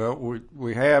 Well,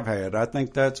 we have had. I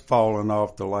think that's fallen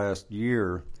off the last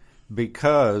year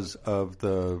because of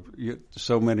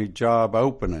so many job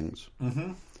openings.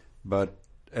 Mm-hmm. But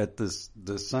at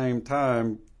the same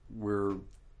time, we're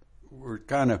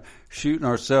kind of shooting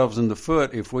ourselves in the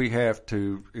foot if we have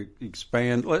to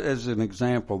expand, as an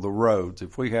example, the roads.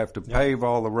 If we have to pave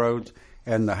all the roads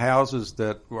and the houses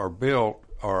that are built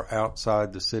are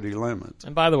outside the city limits.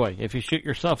 And by the way, if you shoot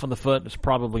yourself in the foot, it's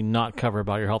probably not covered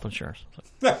by your health insurance.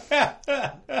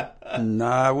 No,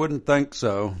 I wouldn't think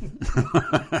so.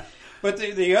 But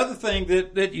the other thing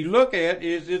that you look at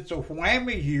is it's a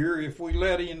whammy here if we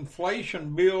let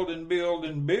inflation build and build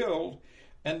and build,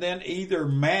 and then either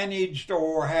managed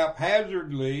or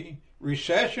haphazardly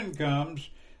recession comes.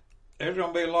 There's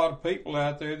going to be a lot of people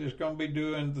out there that's going to be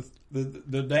doing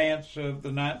the dance of the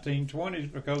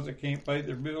 1920s because they can't pay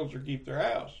their bills or keep their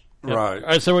house. Right. All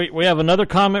right, so we have another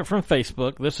comment from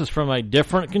Facebook. This is from a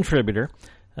different contributor.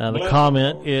 The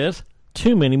comment is,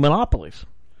 too many monopolies.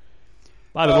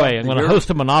 By the way, I'm going to host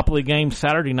a Monopoly game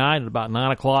Saturday night at about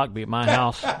 9 o'clock, be at my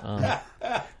house.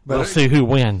 We'll see who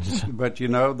wins. But,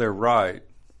 they're right.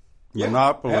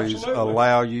 Monopolies absolutely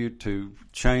allow you to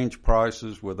change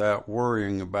prices without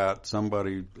worrying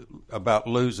about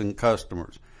losing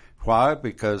customers. Why?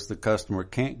 Because the customer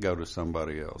can't go to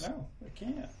somebody else. No, they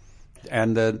can't.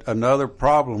 And then another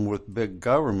problem with big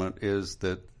government is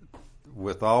that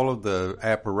with all of the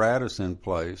apparatus in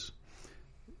place,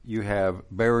 you have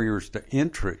barriers to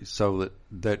entry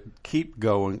that keep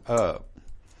going up,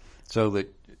 so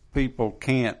that people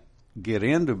can't get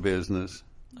into business.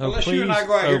 Unless you and I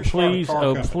go out here and start a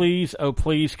car company.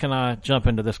 Please, can I jump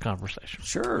into this conversation?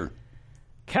 Sure.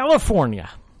 California,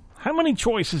 how many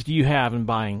choices do you have in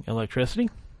buying electricity?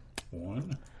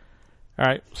 One. All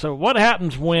right, so what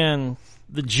happens when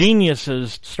the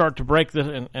geniuses start to break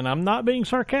this, and I'm not being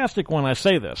sarcastic when I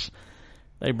say this.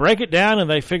 They break it down and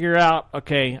they figure out,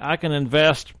 okay, I can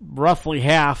invest roughly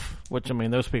half, which,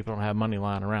 those people don't have money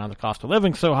lying around. The cost of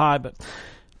living's so high, but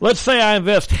let's say I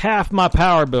invest half my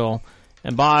power bill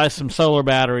and buy some solar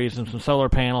batteries and some solar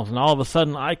panels, and all of a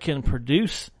sudden I can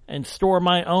produce and store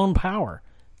my own power.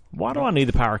 Why do I need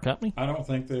the power company? I don't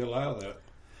think they allow that.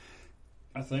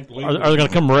 I think legally. Are they going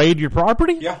to come raid your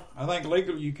property? Yeah, I think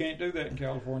legally you can't do that in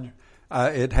California.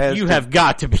 It has. You have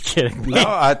got to be kidding me. No,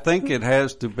 I think it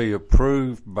has to be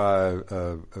approved by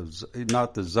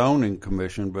not the zoning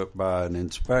commission, but by an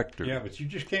inspector. Yeah, but you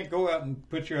just can't go out and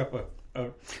put you up a.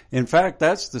 In fact,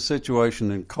 that's the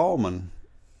situation in Cullman.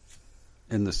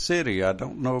 In the city, I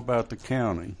don't know about the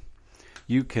county.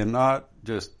 You cannot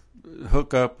just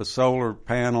hook up a solar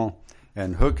panel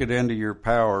and hook it into your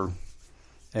power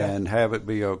and have it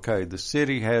be okay. The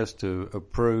city has to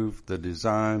approve the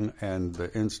design and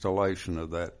the installation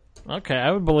of that. Okay,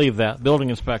 I would believe that. Building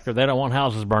inspector, they don't want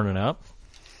houses burning up.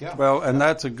 Yeah. Well, and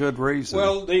that's a good reason.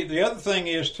 Well, the other thing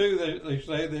is, too, they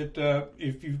say that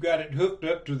if you've got it hooked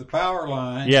up to the power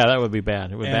line... Yeah, that would be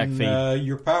bad. It would backfeed.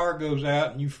 Your power goes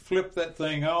out and you flip that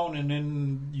thing on and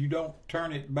then you don't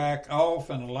turn it back off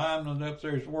and the lineman up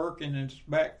there is working and it's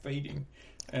backfeeding.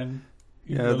 And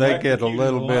they get a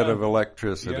little bit of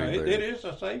electricity there. It is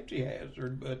a safety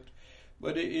hazard,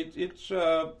 but it's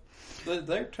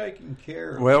they're taking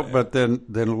care of Well, that. but then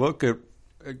look at...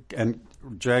 And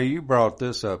Jay, you brought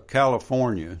this up.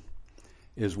 California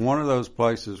is one of those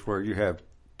places where you have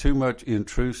too much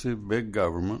intrusive big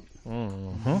government,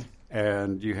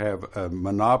 and you have a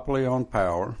monopoly on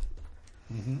power.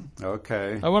 Mm-hmm.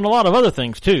 Okay. I want a lot of other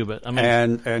things too, but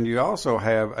and you also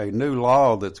have a new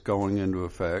law that's going into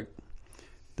effect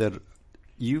that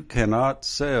you cannot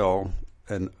sell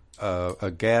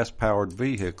a gas-powered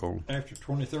vehicle after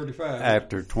 2035.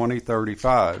 After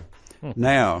 2035.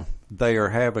 Now, they are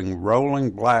having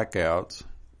rolling blackouts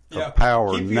of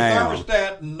power Keep now. Keep your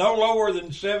thermostat no lower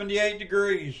than 78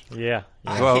 degrees. Yeah.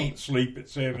 I can't sleep at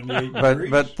 78 degrees.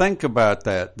 But think about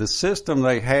that. The system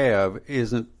they have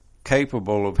isn't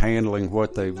capable of handling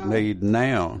what they need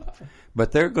now.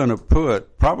 But they're going to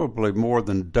put probably more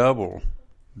than double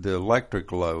the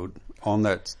electric load on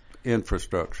that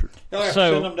infrastructure. You'll have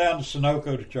to send them down to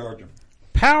Sunoco to charge them.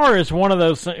 Power is one of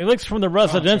those things, at least from the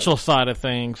residential side of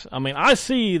things. I mean, I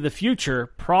see the future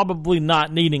probably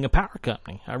not needing a power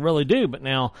company. I really do. But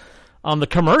now, on the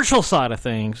commercial side of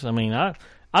things, I mean,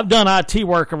 I've done IT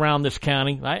work around this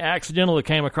county. I accidentally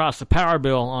came across a power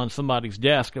bill on somebody's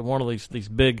desk at one of these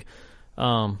big,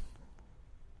 I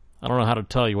don't know how to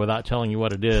tell you without telling you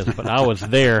what it is, but I was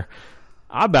there.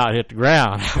 I about hit the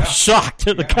ground. I was shocked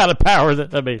at the kind of power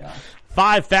that,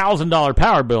 $5,000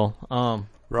 power bill.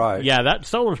 Right. Yeah, that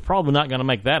solar's probably not going to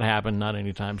make that happen, not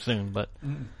anytime soon. But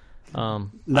No.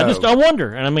 I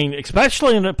wonder, and I mean,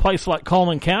 especially in a place like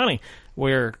Coleman County,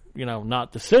 where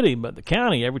not the city but the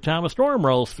county, every time a storm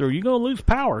rolls through, you're going to lose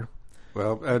power.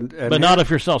 Well, but not if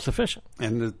you're self-sufficient.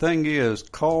 And the thing is,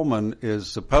 Coleman is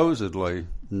supposedly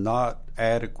not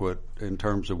adequate in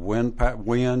terms of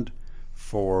wind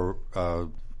for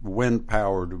wind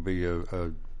power to be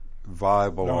a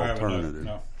viable alternative.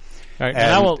 No. Right,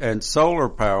 and solar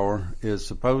power is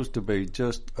supposed to be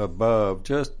just above.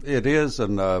 It is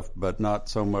enough, but not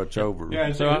so much over.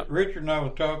 Yeah, so Richard and I were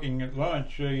talking at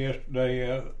lunch yesterday.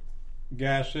 A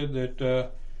guy said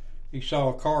that he saw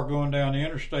a car going down the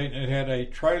interstate and it had a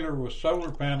trailer with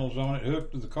solar panels on it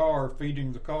hooked to the car,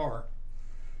 feeding the car.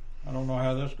 I don't know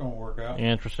how that's going to work out.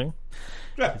 Interesting.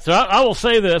 So I will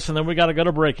say this, and then we got to go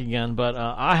to break again. But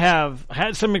I have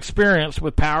had some experience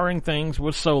with powering things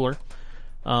with solar.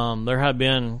 There have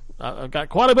been, I've got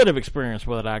quite a bit of experience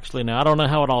with it actually. Now I don't know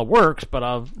how it all works, but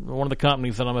one of the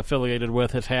companies that I'm affiliated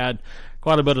with has had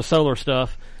quite a bit of solar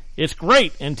stuff. It's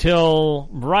great until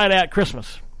right at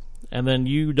Christmas, and then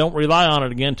you don't rely on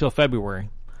it again until February.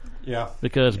 Yeah.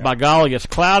 Because by golly, it's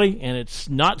cloudy and it's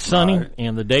not sunny, right.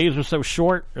 And the days are so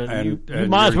short. And you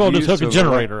might as well just hook a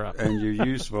generator up. And your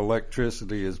use of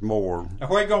electricity is more. Now,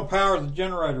 what are you going to power the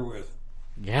generator with?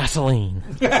 Gasoline.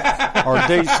 Or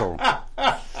diesel.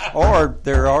 Or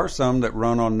there are some that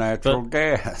run on natural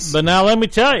gas. But now let me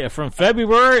tell you, from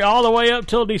February all the way up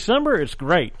till December, it's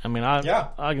great. I mean, I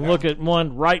can look at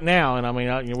one right now, and I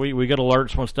mean, we get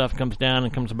alerts when stuff comes down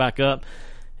and comes back up,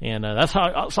 and that's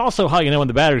also how you know when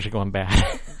the batteries are going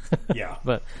bad. Yeah.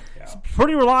 But it's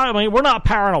pretty reliable. I mean, we're not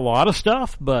powering a lot of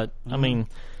stuff, but I mean,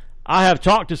 I have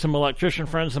talked to some electrician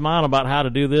friends of mine about how to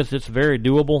do this. It's very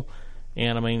doable,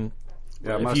 and I mean.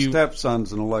 Yeah, my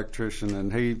stepson's an electrician,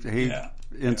 and he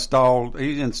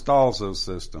installs those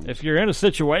systems. If you're in a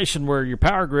situation where your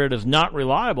power grid is not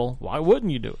reliable, why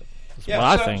wouldn't you do it? That's what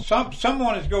I think.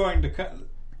 Someone is going to.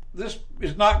 This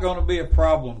is not going to be a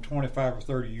problem 25 or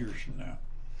 30 years from now.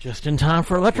 Just in time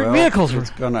for electric vehicles. It's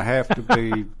going to have to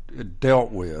be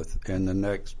dealt with in the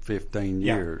next 15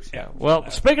 years. Yeah.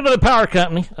 Well, speaking of the power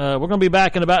company, we're going to be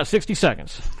back in about 60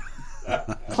 seconds.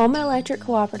 Coleman Electric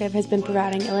Cooperative has been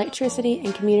providing electricity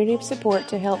and community support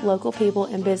to help local people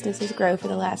and businesses grow for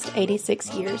the last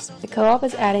 86 years. The co-op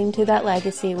is adding to that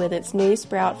legacy with its new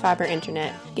Sprout Fiber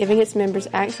Internet, giving its members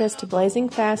access to blazing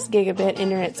fast gigabit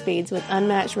internet speeds with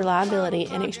unmatched reliability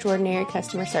and extraordinary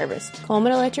customer service.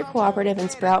 Coleman Electric Cooperative and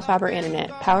Sprout Fiber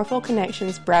Internet. Powerful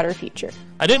connections, brighter future.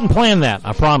 I didn't plan that,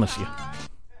 I promise you.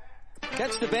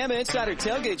 Catch the Bama Insider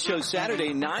Tailgate Show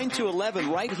Saturday 9 to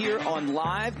 11 right here on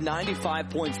Live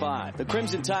 95.5. The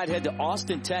Crimson Tide head to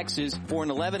Austin, Texas for an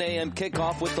 11 a.m.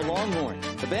 kickoff with the Longhorns.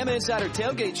 The Bama Insider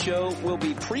Tailgate Show will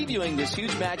be previewing this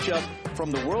huge matchup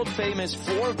from the world-famous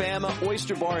For Bama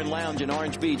Oyster Bar and Lounge in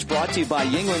Orange Beach, brought to you by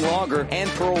Yingling Lager and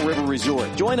Pearl River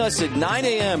Resort. Join us at 9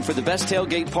 a.m. for the best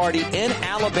tailgate party in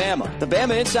Alabama. The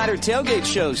Bama Insider Tailgate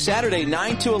Show Saturday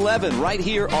 9 to 11 right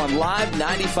here on Live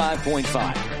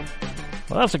 95.5.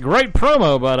 Well, that's a great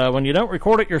promo, but when you don't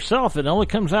record it yourself, it only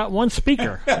comes out one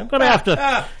speaker. I'm going to have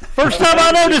to. First time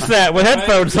I noticed that with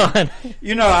headphones on.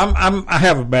 You know, I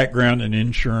have a background in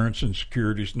insurance and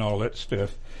securities and all that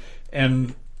stuff,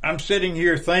 and I'm sitting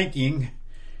here thinking,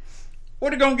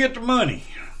 what are going to get the money?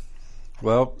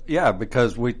 Well, yeah,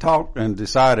 because we talked and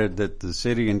decided that the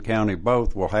city and county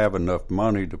both will have enough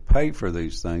money to pay for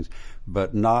these things,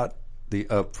 but not the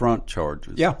upfront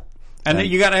charges. Yeah. And then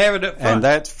you got to have it up front. And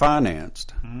that's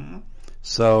financed. Mm-hmm.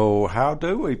 So how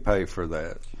do we pay for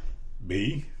that?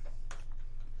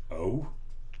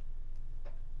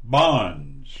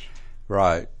 Bonds.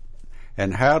 Right.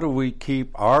 And how do we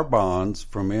keep our bonds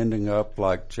from ending up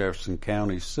like Jefferson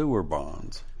County sewer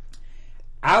bonds?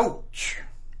 Ouch.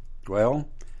 Well,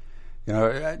 you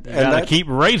know, you got to keep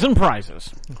raising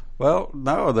prices. Well,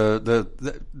 no,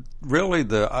 really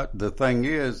the thing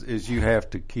is you have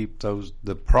to keep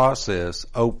the process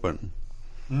open.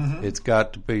 Mm-hmm. It's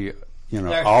got to be,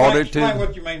 audited. Explain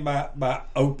what you mean by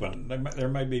open. There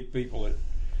may be people that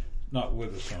not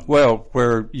with us on. Well,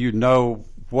 where you know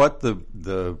what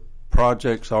the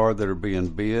projects are that are being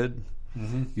bid.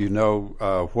 Mm-hmm. You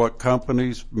know what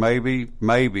companies, maybe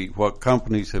what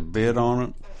companies have bid on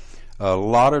it. A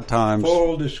lot of times,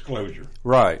 full disclosure.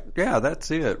 Right? Yeah,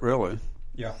 that's it. Really.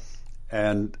 Yeah.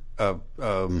 And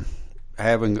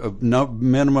having a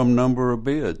minimum number of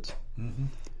bids. Mm-hmm.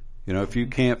 You know, if you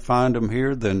can't find them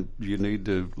here, then you need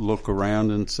to look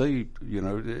around and see.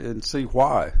 And see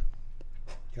why.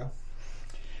 Yeah.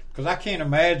 Because I can't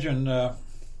imagine.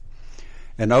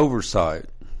 And oversight.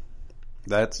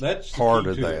 That's part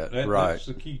of that, right? That's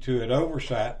the key to it.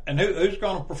 Oversight, and who's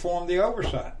going to perform the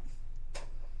oversight?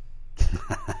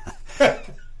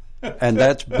 And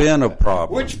that's been a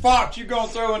problem. Which fox you going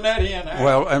to throw in that hen house?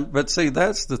 Well, but see,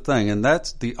 that's the thing, and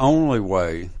that's the only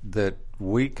way that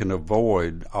we can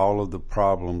avoid all of the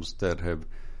problems that have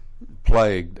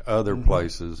plagued other mm-hmm.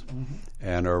 places, mm-hmm.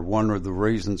 and are one of the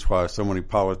reasons why so many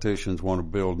politicians want to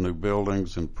build new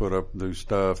buildings and put up new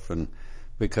stuff, and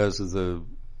because of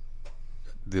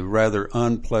the rather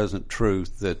unpleasant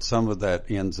truth that some of that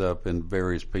ends up in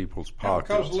various people's pockets.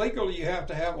 Yeah, because legally you have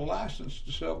to have a license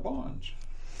to sell bonds.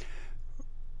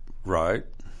 Right.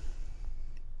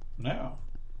 Now,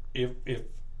 if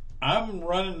I'm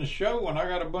running the show and I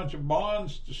got a bunch of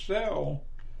bonds to sell,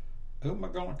 who am I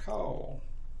going to call?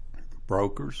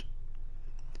 Brokers.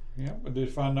 Yeah, but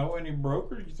if I know any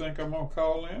brokers, you think I'm going to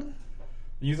call them?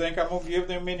 You think I'm going to give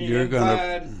them any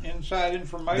inside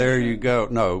information? There you go.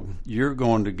 No, you're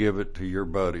going to give it to your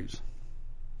buddies.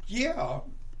 Yeah.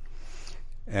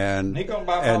 And he's going to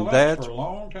buy my lunch for a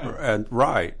long time. And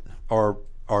right. Or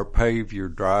pave your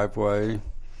driveway,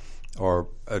 or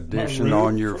addition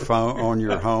on your phone, on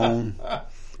your home.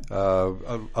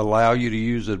 Allow you to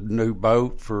use a new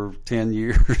boat for 10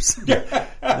 years.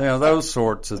 Those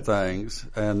sorts of things.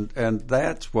 And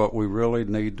that's what we really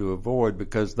need to avoid,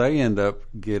 because they end up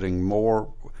getting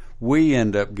more. We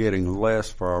end up getting less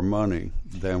for our money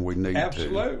than we need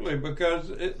Absolutely,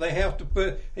 because they have to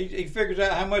put. He figures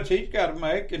out how much he's got to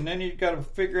make, and then he's got to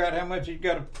figure out how much he's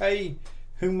got to pay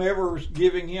whomever's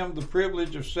giving him the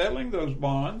privilege of selling those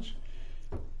bonds,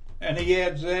 and he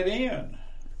adds that in.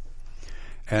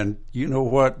 And you know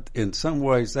what? In some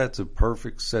ways, that's a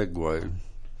perfect segue.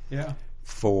 Yeah.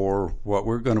 For what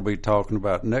we're going to be talking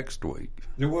about next week.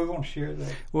 Do we want to share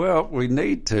that? Well, we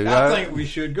need to. I think we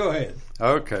should. Go ahead.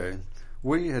 Okay.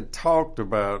 We had talked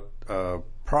about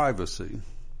privacy.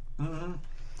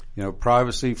 Mm-hmm.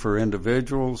 Privacy for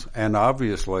individuals, and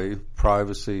obviously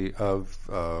privacy of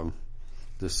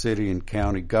the city and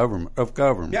county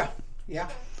government. Yeah. Yeah.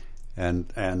 And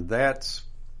that's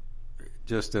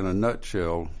just in a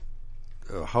nutshell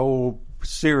a whole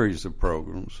series of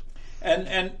programs.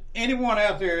 And anyone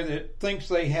out there that thinks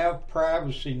they have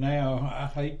privacy now, I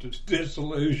hate to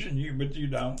disillusion you, but you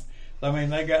don't. I mean,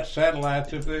 they got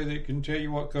satellites up there that can tell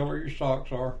you what color your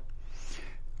socks are.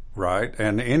 Right,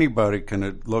 and anybody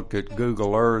can look at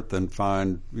Google Earth and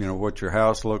find, what your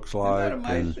house looks like. Isn't that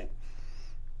amazing?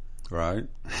 Right.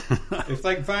 If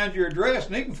they can find your address,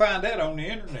 and they can find that on the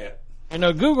internet.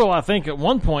 Google, I think, at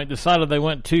one point decided they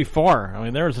went too far. I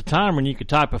mean, there was a time when you could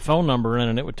type a phone number in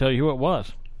and it would tell you who it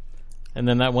was. And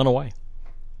then that went away.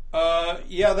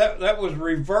 Yeah, that was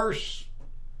reverse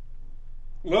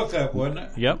lookup, wasn't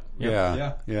it? Yep.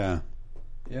 Yeah.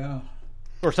 Of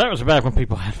course, that was back when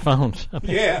people had phones.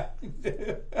 Yeah.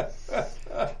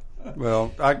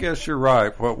 Well, I guess you're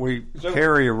right. What we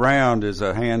carry around is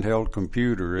a handheld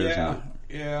computer, isn't it?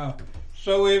 Yeah.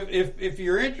 So if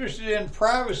you're interested in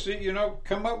privacy,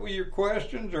 come up with your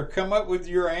questions or come up with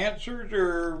your answers,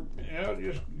 or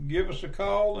just give us a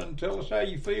call and tell us how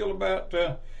you feel about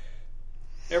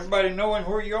everybody knowing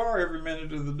where you are every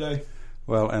minute of the day.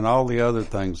 Well, and all the other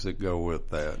things that go with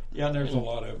that. Yeah, and there's a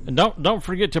lot of them. And don't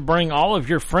forget to bring all of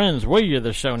your friends with you to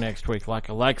the show next week, like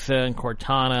Alexa and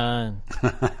Cortana.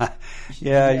 And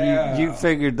yeah. You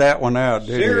figured that one out,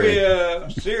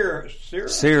 didn't you?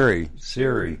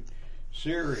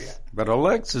 Siri. But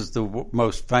Alexa's the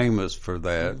most famous for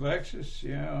that. Alexis,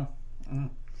 yeah.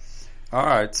 All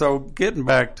right, so getting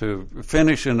back to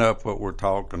finishing up what we're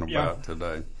talking about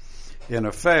today. In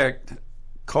effect,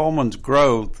 Coleman's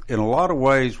growth, in a lot of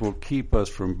ways, will keep us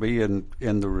from being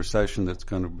in the recession that's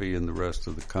going to be in the rest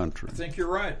of the country. I think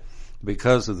you're right.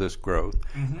 Because of this growth.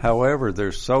 Mm-hmm. However,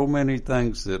 there's so many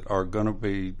things that are going to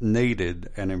be needed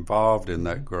and involved in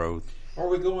that growth. Are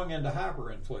we going into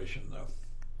hyperinflation, though?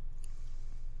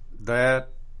 That,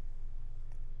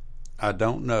 I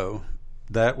don't know.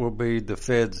 That will be the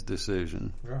Fed's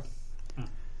decision. Yeah.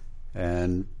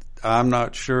 And I'm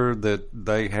not sure that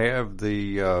they have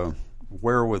the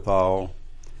wherewithal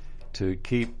to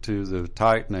keep to the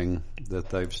tightening that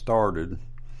they've started,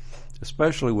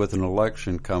 especially with an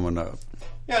election coming up.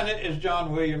 Yeah, and as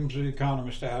John Williams, the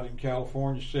economist out in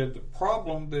California, said, the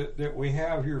problem that we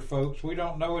have here, folks, we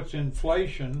don't know it's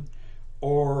inflation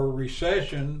or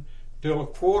recession till a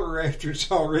quarter after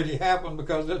it's already happened,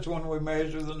 because that's when we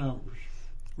measure the numbers.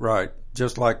 Right.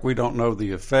 Just like we don't know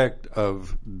the effect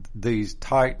of these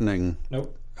tightening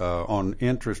on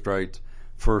interest rates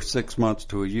for 6 months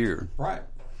to a year. Right.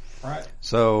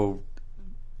 So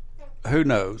who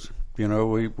knows? You know,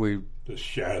 we the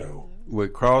shadow. We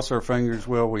cross our fingers.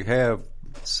 Well, we have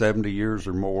 70 years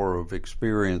or more of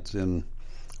experience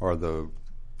or the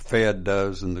Fed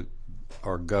does, and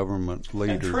our government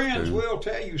leaders And trends do. will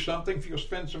tell you something if you'll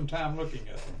spend some time looking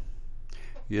at them.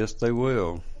 Yes, they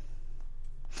will.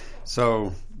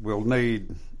 So we'll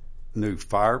need new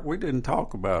fire. We didn't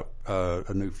talk about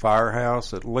a new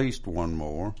firehouse, at least one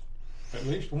more. At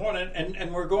least one.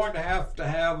 And we're going to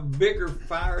have bigger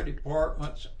fire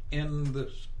departments in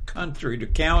the country, the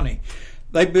county.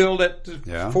 They build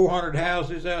 400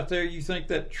 houses out there. You think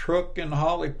that truck in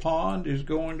Holly Pond is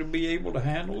going to be able to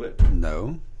handle it?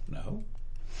 No.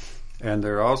 And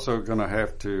they're also going to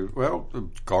have to, the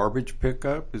garbage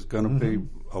pickup is going to be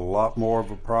a lot more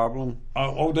of a problem.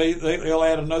 They'll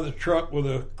add another truck with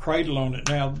a cradle on it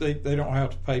now. They don't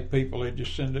have to pay people. They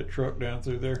just send that truck down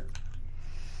through there.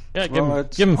 Yeah, give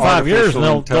them 5 years and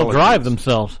they'll drive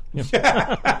themselves.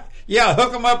 Yeah,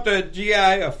 hook them up to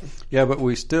GIF. Yeah, but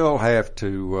we still have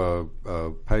to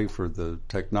pay for the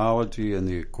technology and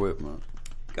the equipment.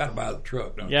 Got to buy the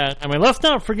truck, don't you? Yeah, I mean, let's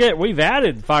not forget we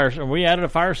added a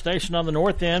fire station on the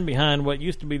north end behind what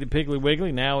used to be the Piggly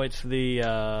Wiggly. Now it's the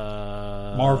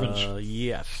Marvin's.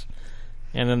 Yes,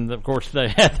 and then of course they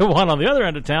had the one on the other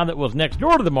end of town that was next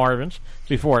door to the Marvin's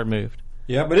before it moved.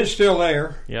 Yeah, but it's still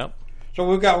there. Yep. So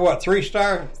we've got three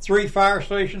fire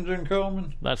stations in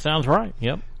Coleman? That sounds right.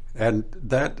 Yep. And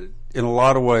that, in a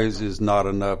lot of ways, is not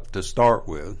enough to start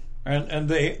with. And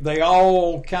they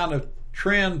all kind of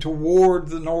trend toward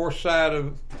the north side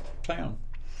of town.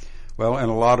 Well, and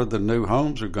a lot of the new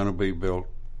homes are going to be built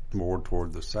more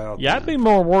toward the south. Yeah, I'd be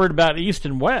more worried about east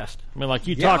and west. I mean, like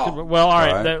you talked about. Well, all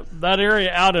right. That area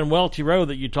out in Welchie Road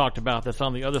that you talked about, that's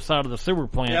on the other side of the sewer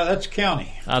plant. Yeah, that's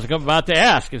county. I was about to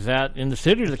ask, is that in the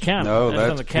city or the county? No,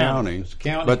 that's the county. It's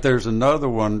county. But there's another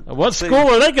one. What school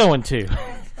are they going to?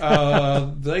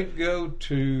 They go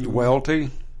to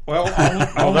Welty. Well,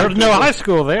 there's no high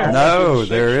school there. No,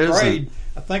 there isn't.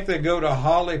 I think they go to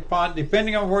Holly Pond.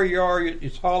 Depending on where you are,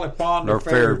 it's Holly Pond or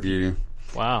Fairview.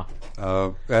 Wow.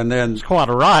 And then it's quite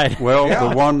a ride. Well,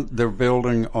 the one they're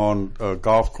building on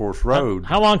Golf Course Road.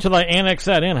 How long till they annex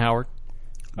that in, Howard?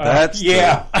 That's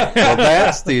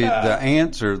that's the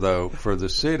answer though for the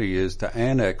city is to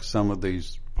annex some of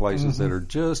these places that are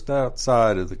just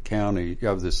outside of the county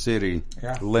of the city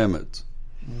limits.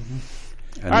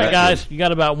 All right, guys, you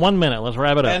got about 1 minute. Let's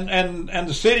wrap it up. And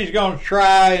the city's going to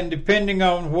try, and depending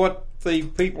on what the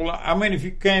people, I mean, if you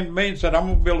came to me and said, I'm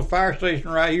going to build a fire station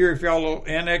right here, if y'all will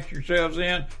annex yourselves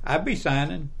in, I'd be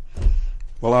signing.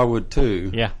 Well, I would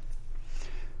too. Yeah.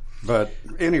 But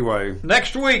anyway.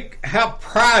 Next week, how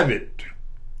private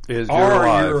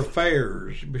are your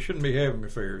affairs? We shouldn't be having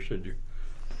affairs, should you?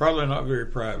 Probably not very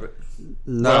private.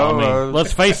 No. Well, I mean,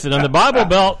 let's face it, in the Bible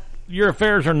Belt, your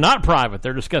affairs are not private.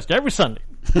 They're discussed every Sunday.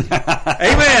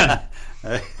 Amen.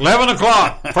 11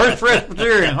 o'clock, First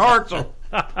Presbyterian, Hartselle.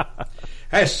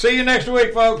 Hey, see you next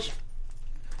week, folks.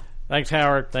 Thanks,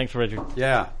 Howard. Thanks, Richard.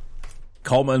 Yeah.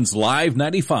 Coleman's Live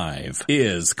 95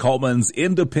 is Coleman's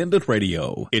Independent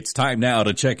Radio. It's time now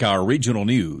to check our regional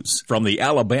news from the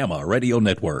Alabama Radio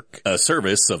Network, a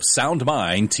service of Sound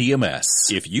Mind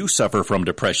TMS. If you suffer from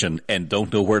depression and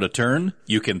don't know where to turn,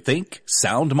 you can think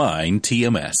Sound Mind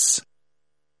TMS.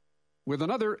 With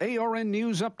another ARN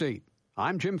News update,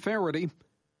 I'm Jim Faraday.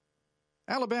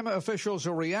 Alabama officials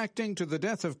are reacting to the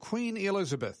death of Queen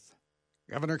Elizabeth.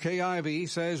 Governor Kay Ivey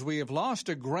says we have lost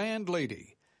a grand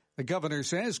lady. The governor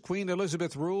says Queen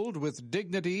Elizabeth ruled with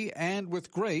dignity and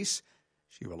with grace.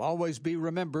 She will always be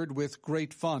remembered with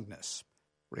great fondness.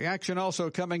 Reaction also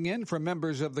coming in from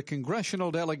members of the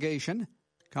congressional delegation.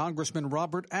 Congressman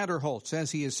Robert Aderholt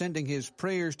says he is sending his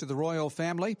prayers to the royal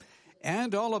family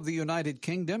and all of the United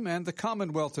Kingdom and the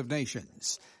Commonwealth of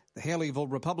Nations. The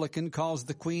Haleyville Republican calls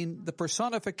the Queen the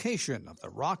personification of the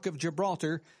Rock of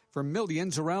Gibraltar for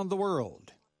millions around the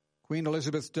world. Queen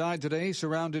Elizabeth died today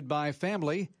surrounded by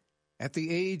family at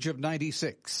the age of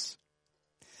 96.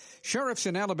 Sheriffs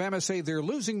in Alabama say they're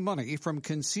losing money from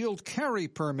concealed carry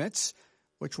permits,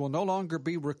 which will no longer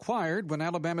be required when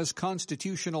Alabama's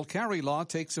constitutional carry law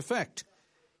takes effect.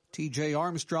 T.J.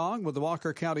 Armstrong with the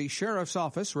Walker County Sheriff's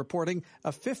Office reporting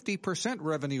a 50%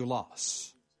 revenue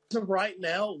loss. As of right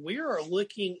now, we are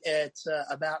looking at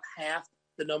about half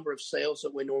the number of sales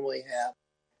that we normally have.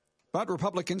 But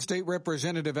Republican State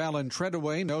Representative Alan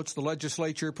Treadaway notes the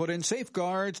legislature put in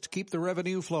safeguards to keep the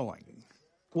revenue flowing.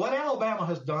 What Alabama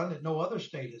has done that no other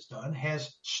state has done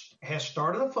has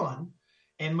started a fund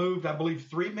and moved, I believe,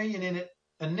 $3 million in it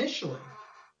initially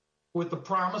with the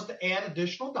promise to add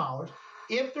additional dollars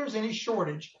if there's any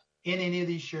shortage in any of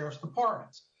these sheriff's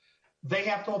departments. They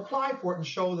have to apply for it and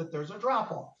show that there's a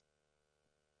drop-off.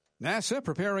 NASA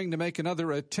preparing to make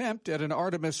another attempt at an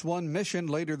Artemis 1 mission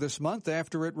later this month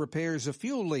after it repairs a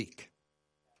fuel leak.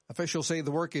 Officials say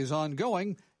the work is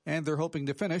ongoing, and they're hoping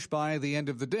to finish by the end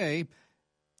of the day.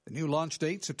 The new launch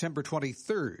date, September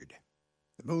 23rd.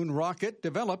 The moon rocket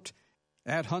developed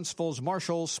at Huntsville's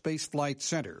Marshall Space Flight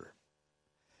Center.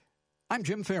 I'm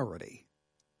Jim Faraday.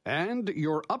 And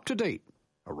you're up to date.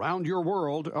 Around your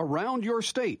world, around your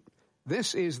state.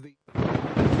 This is the...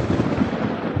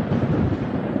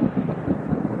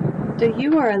 Do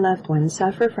you or a loved one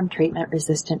suffer from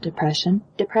treatment-resistant depression?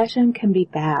 Depression can be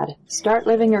bad. Start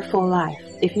living your full life.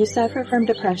 If you suffer from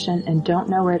depression and don't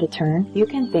know where to turn, you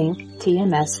can think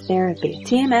TMS therapy.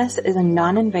 TMS is a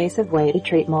non-invasive way to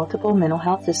treat multiple mental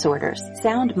health disorders.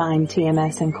 Sound Mind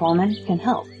TMS in Coleman can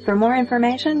help. For more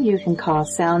information, you can call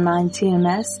Sound Mind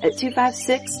TMS at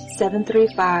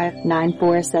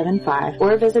 256-735-9475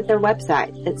 or visit their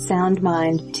website at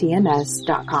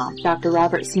soundmindtms.com. Dr.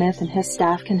 Robert Smith and his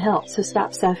staff can help, so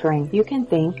stop suffering. You can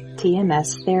think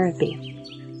TMS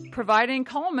therapy. Providing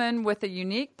Coleman with a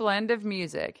unique blend of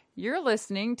music. You're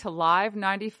listening to Live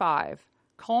 95,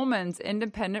 Coleman's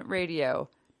independent radio.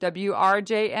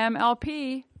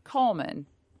 WRJMLP, Coleman.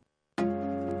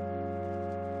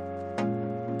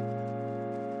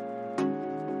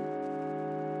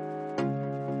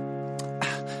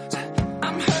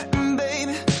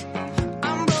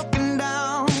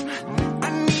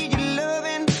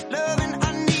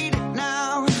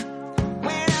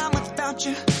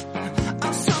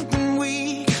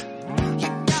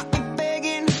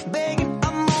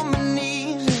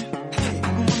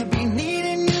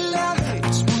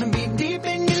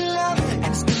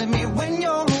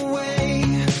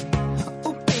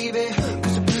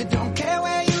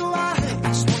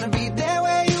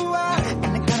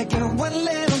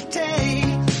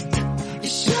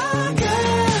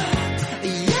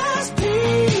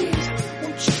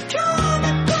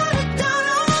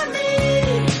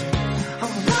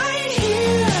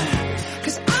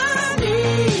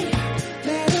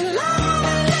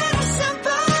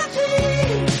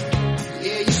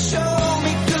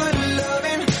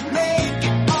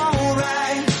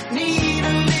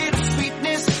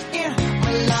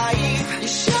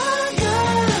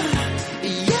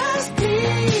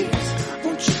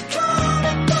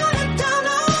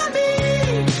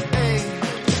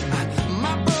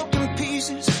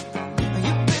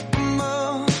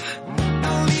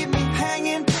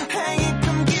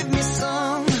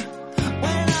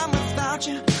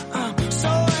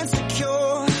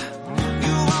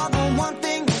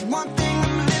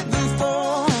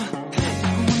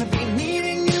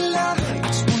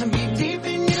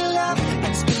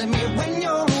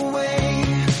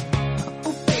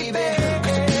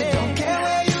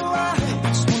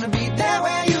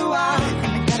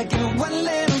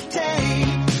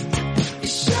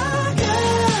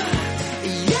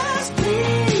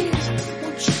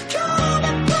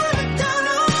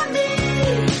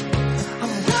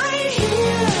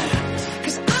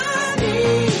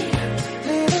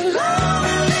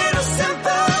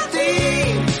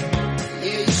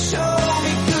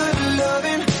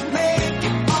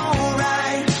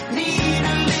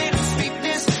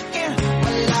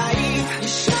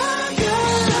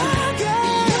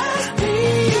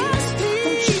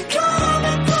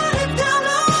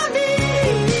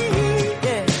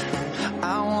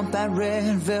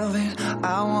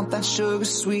 Sugar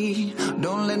sweet,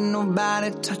 don't let nobody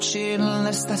touch it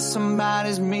unless that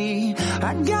somebody's me.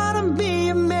 I gotta be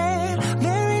a man.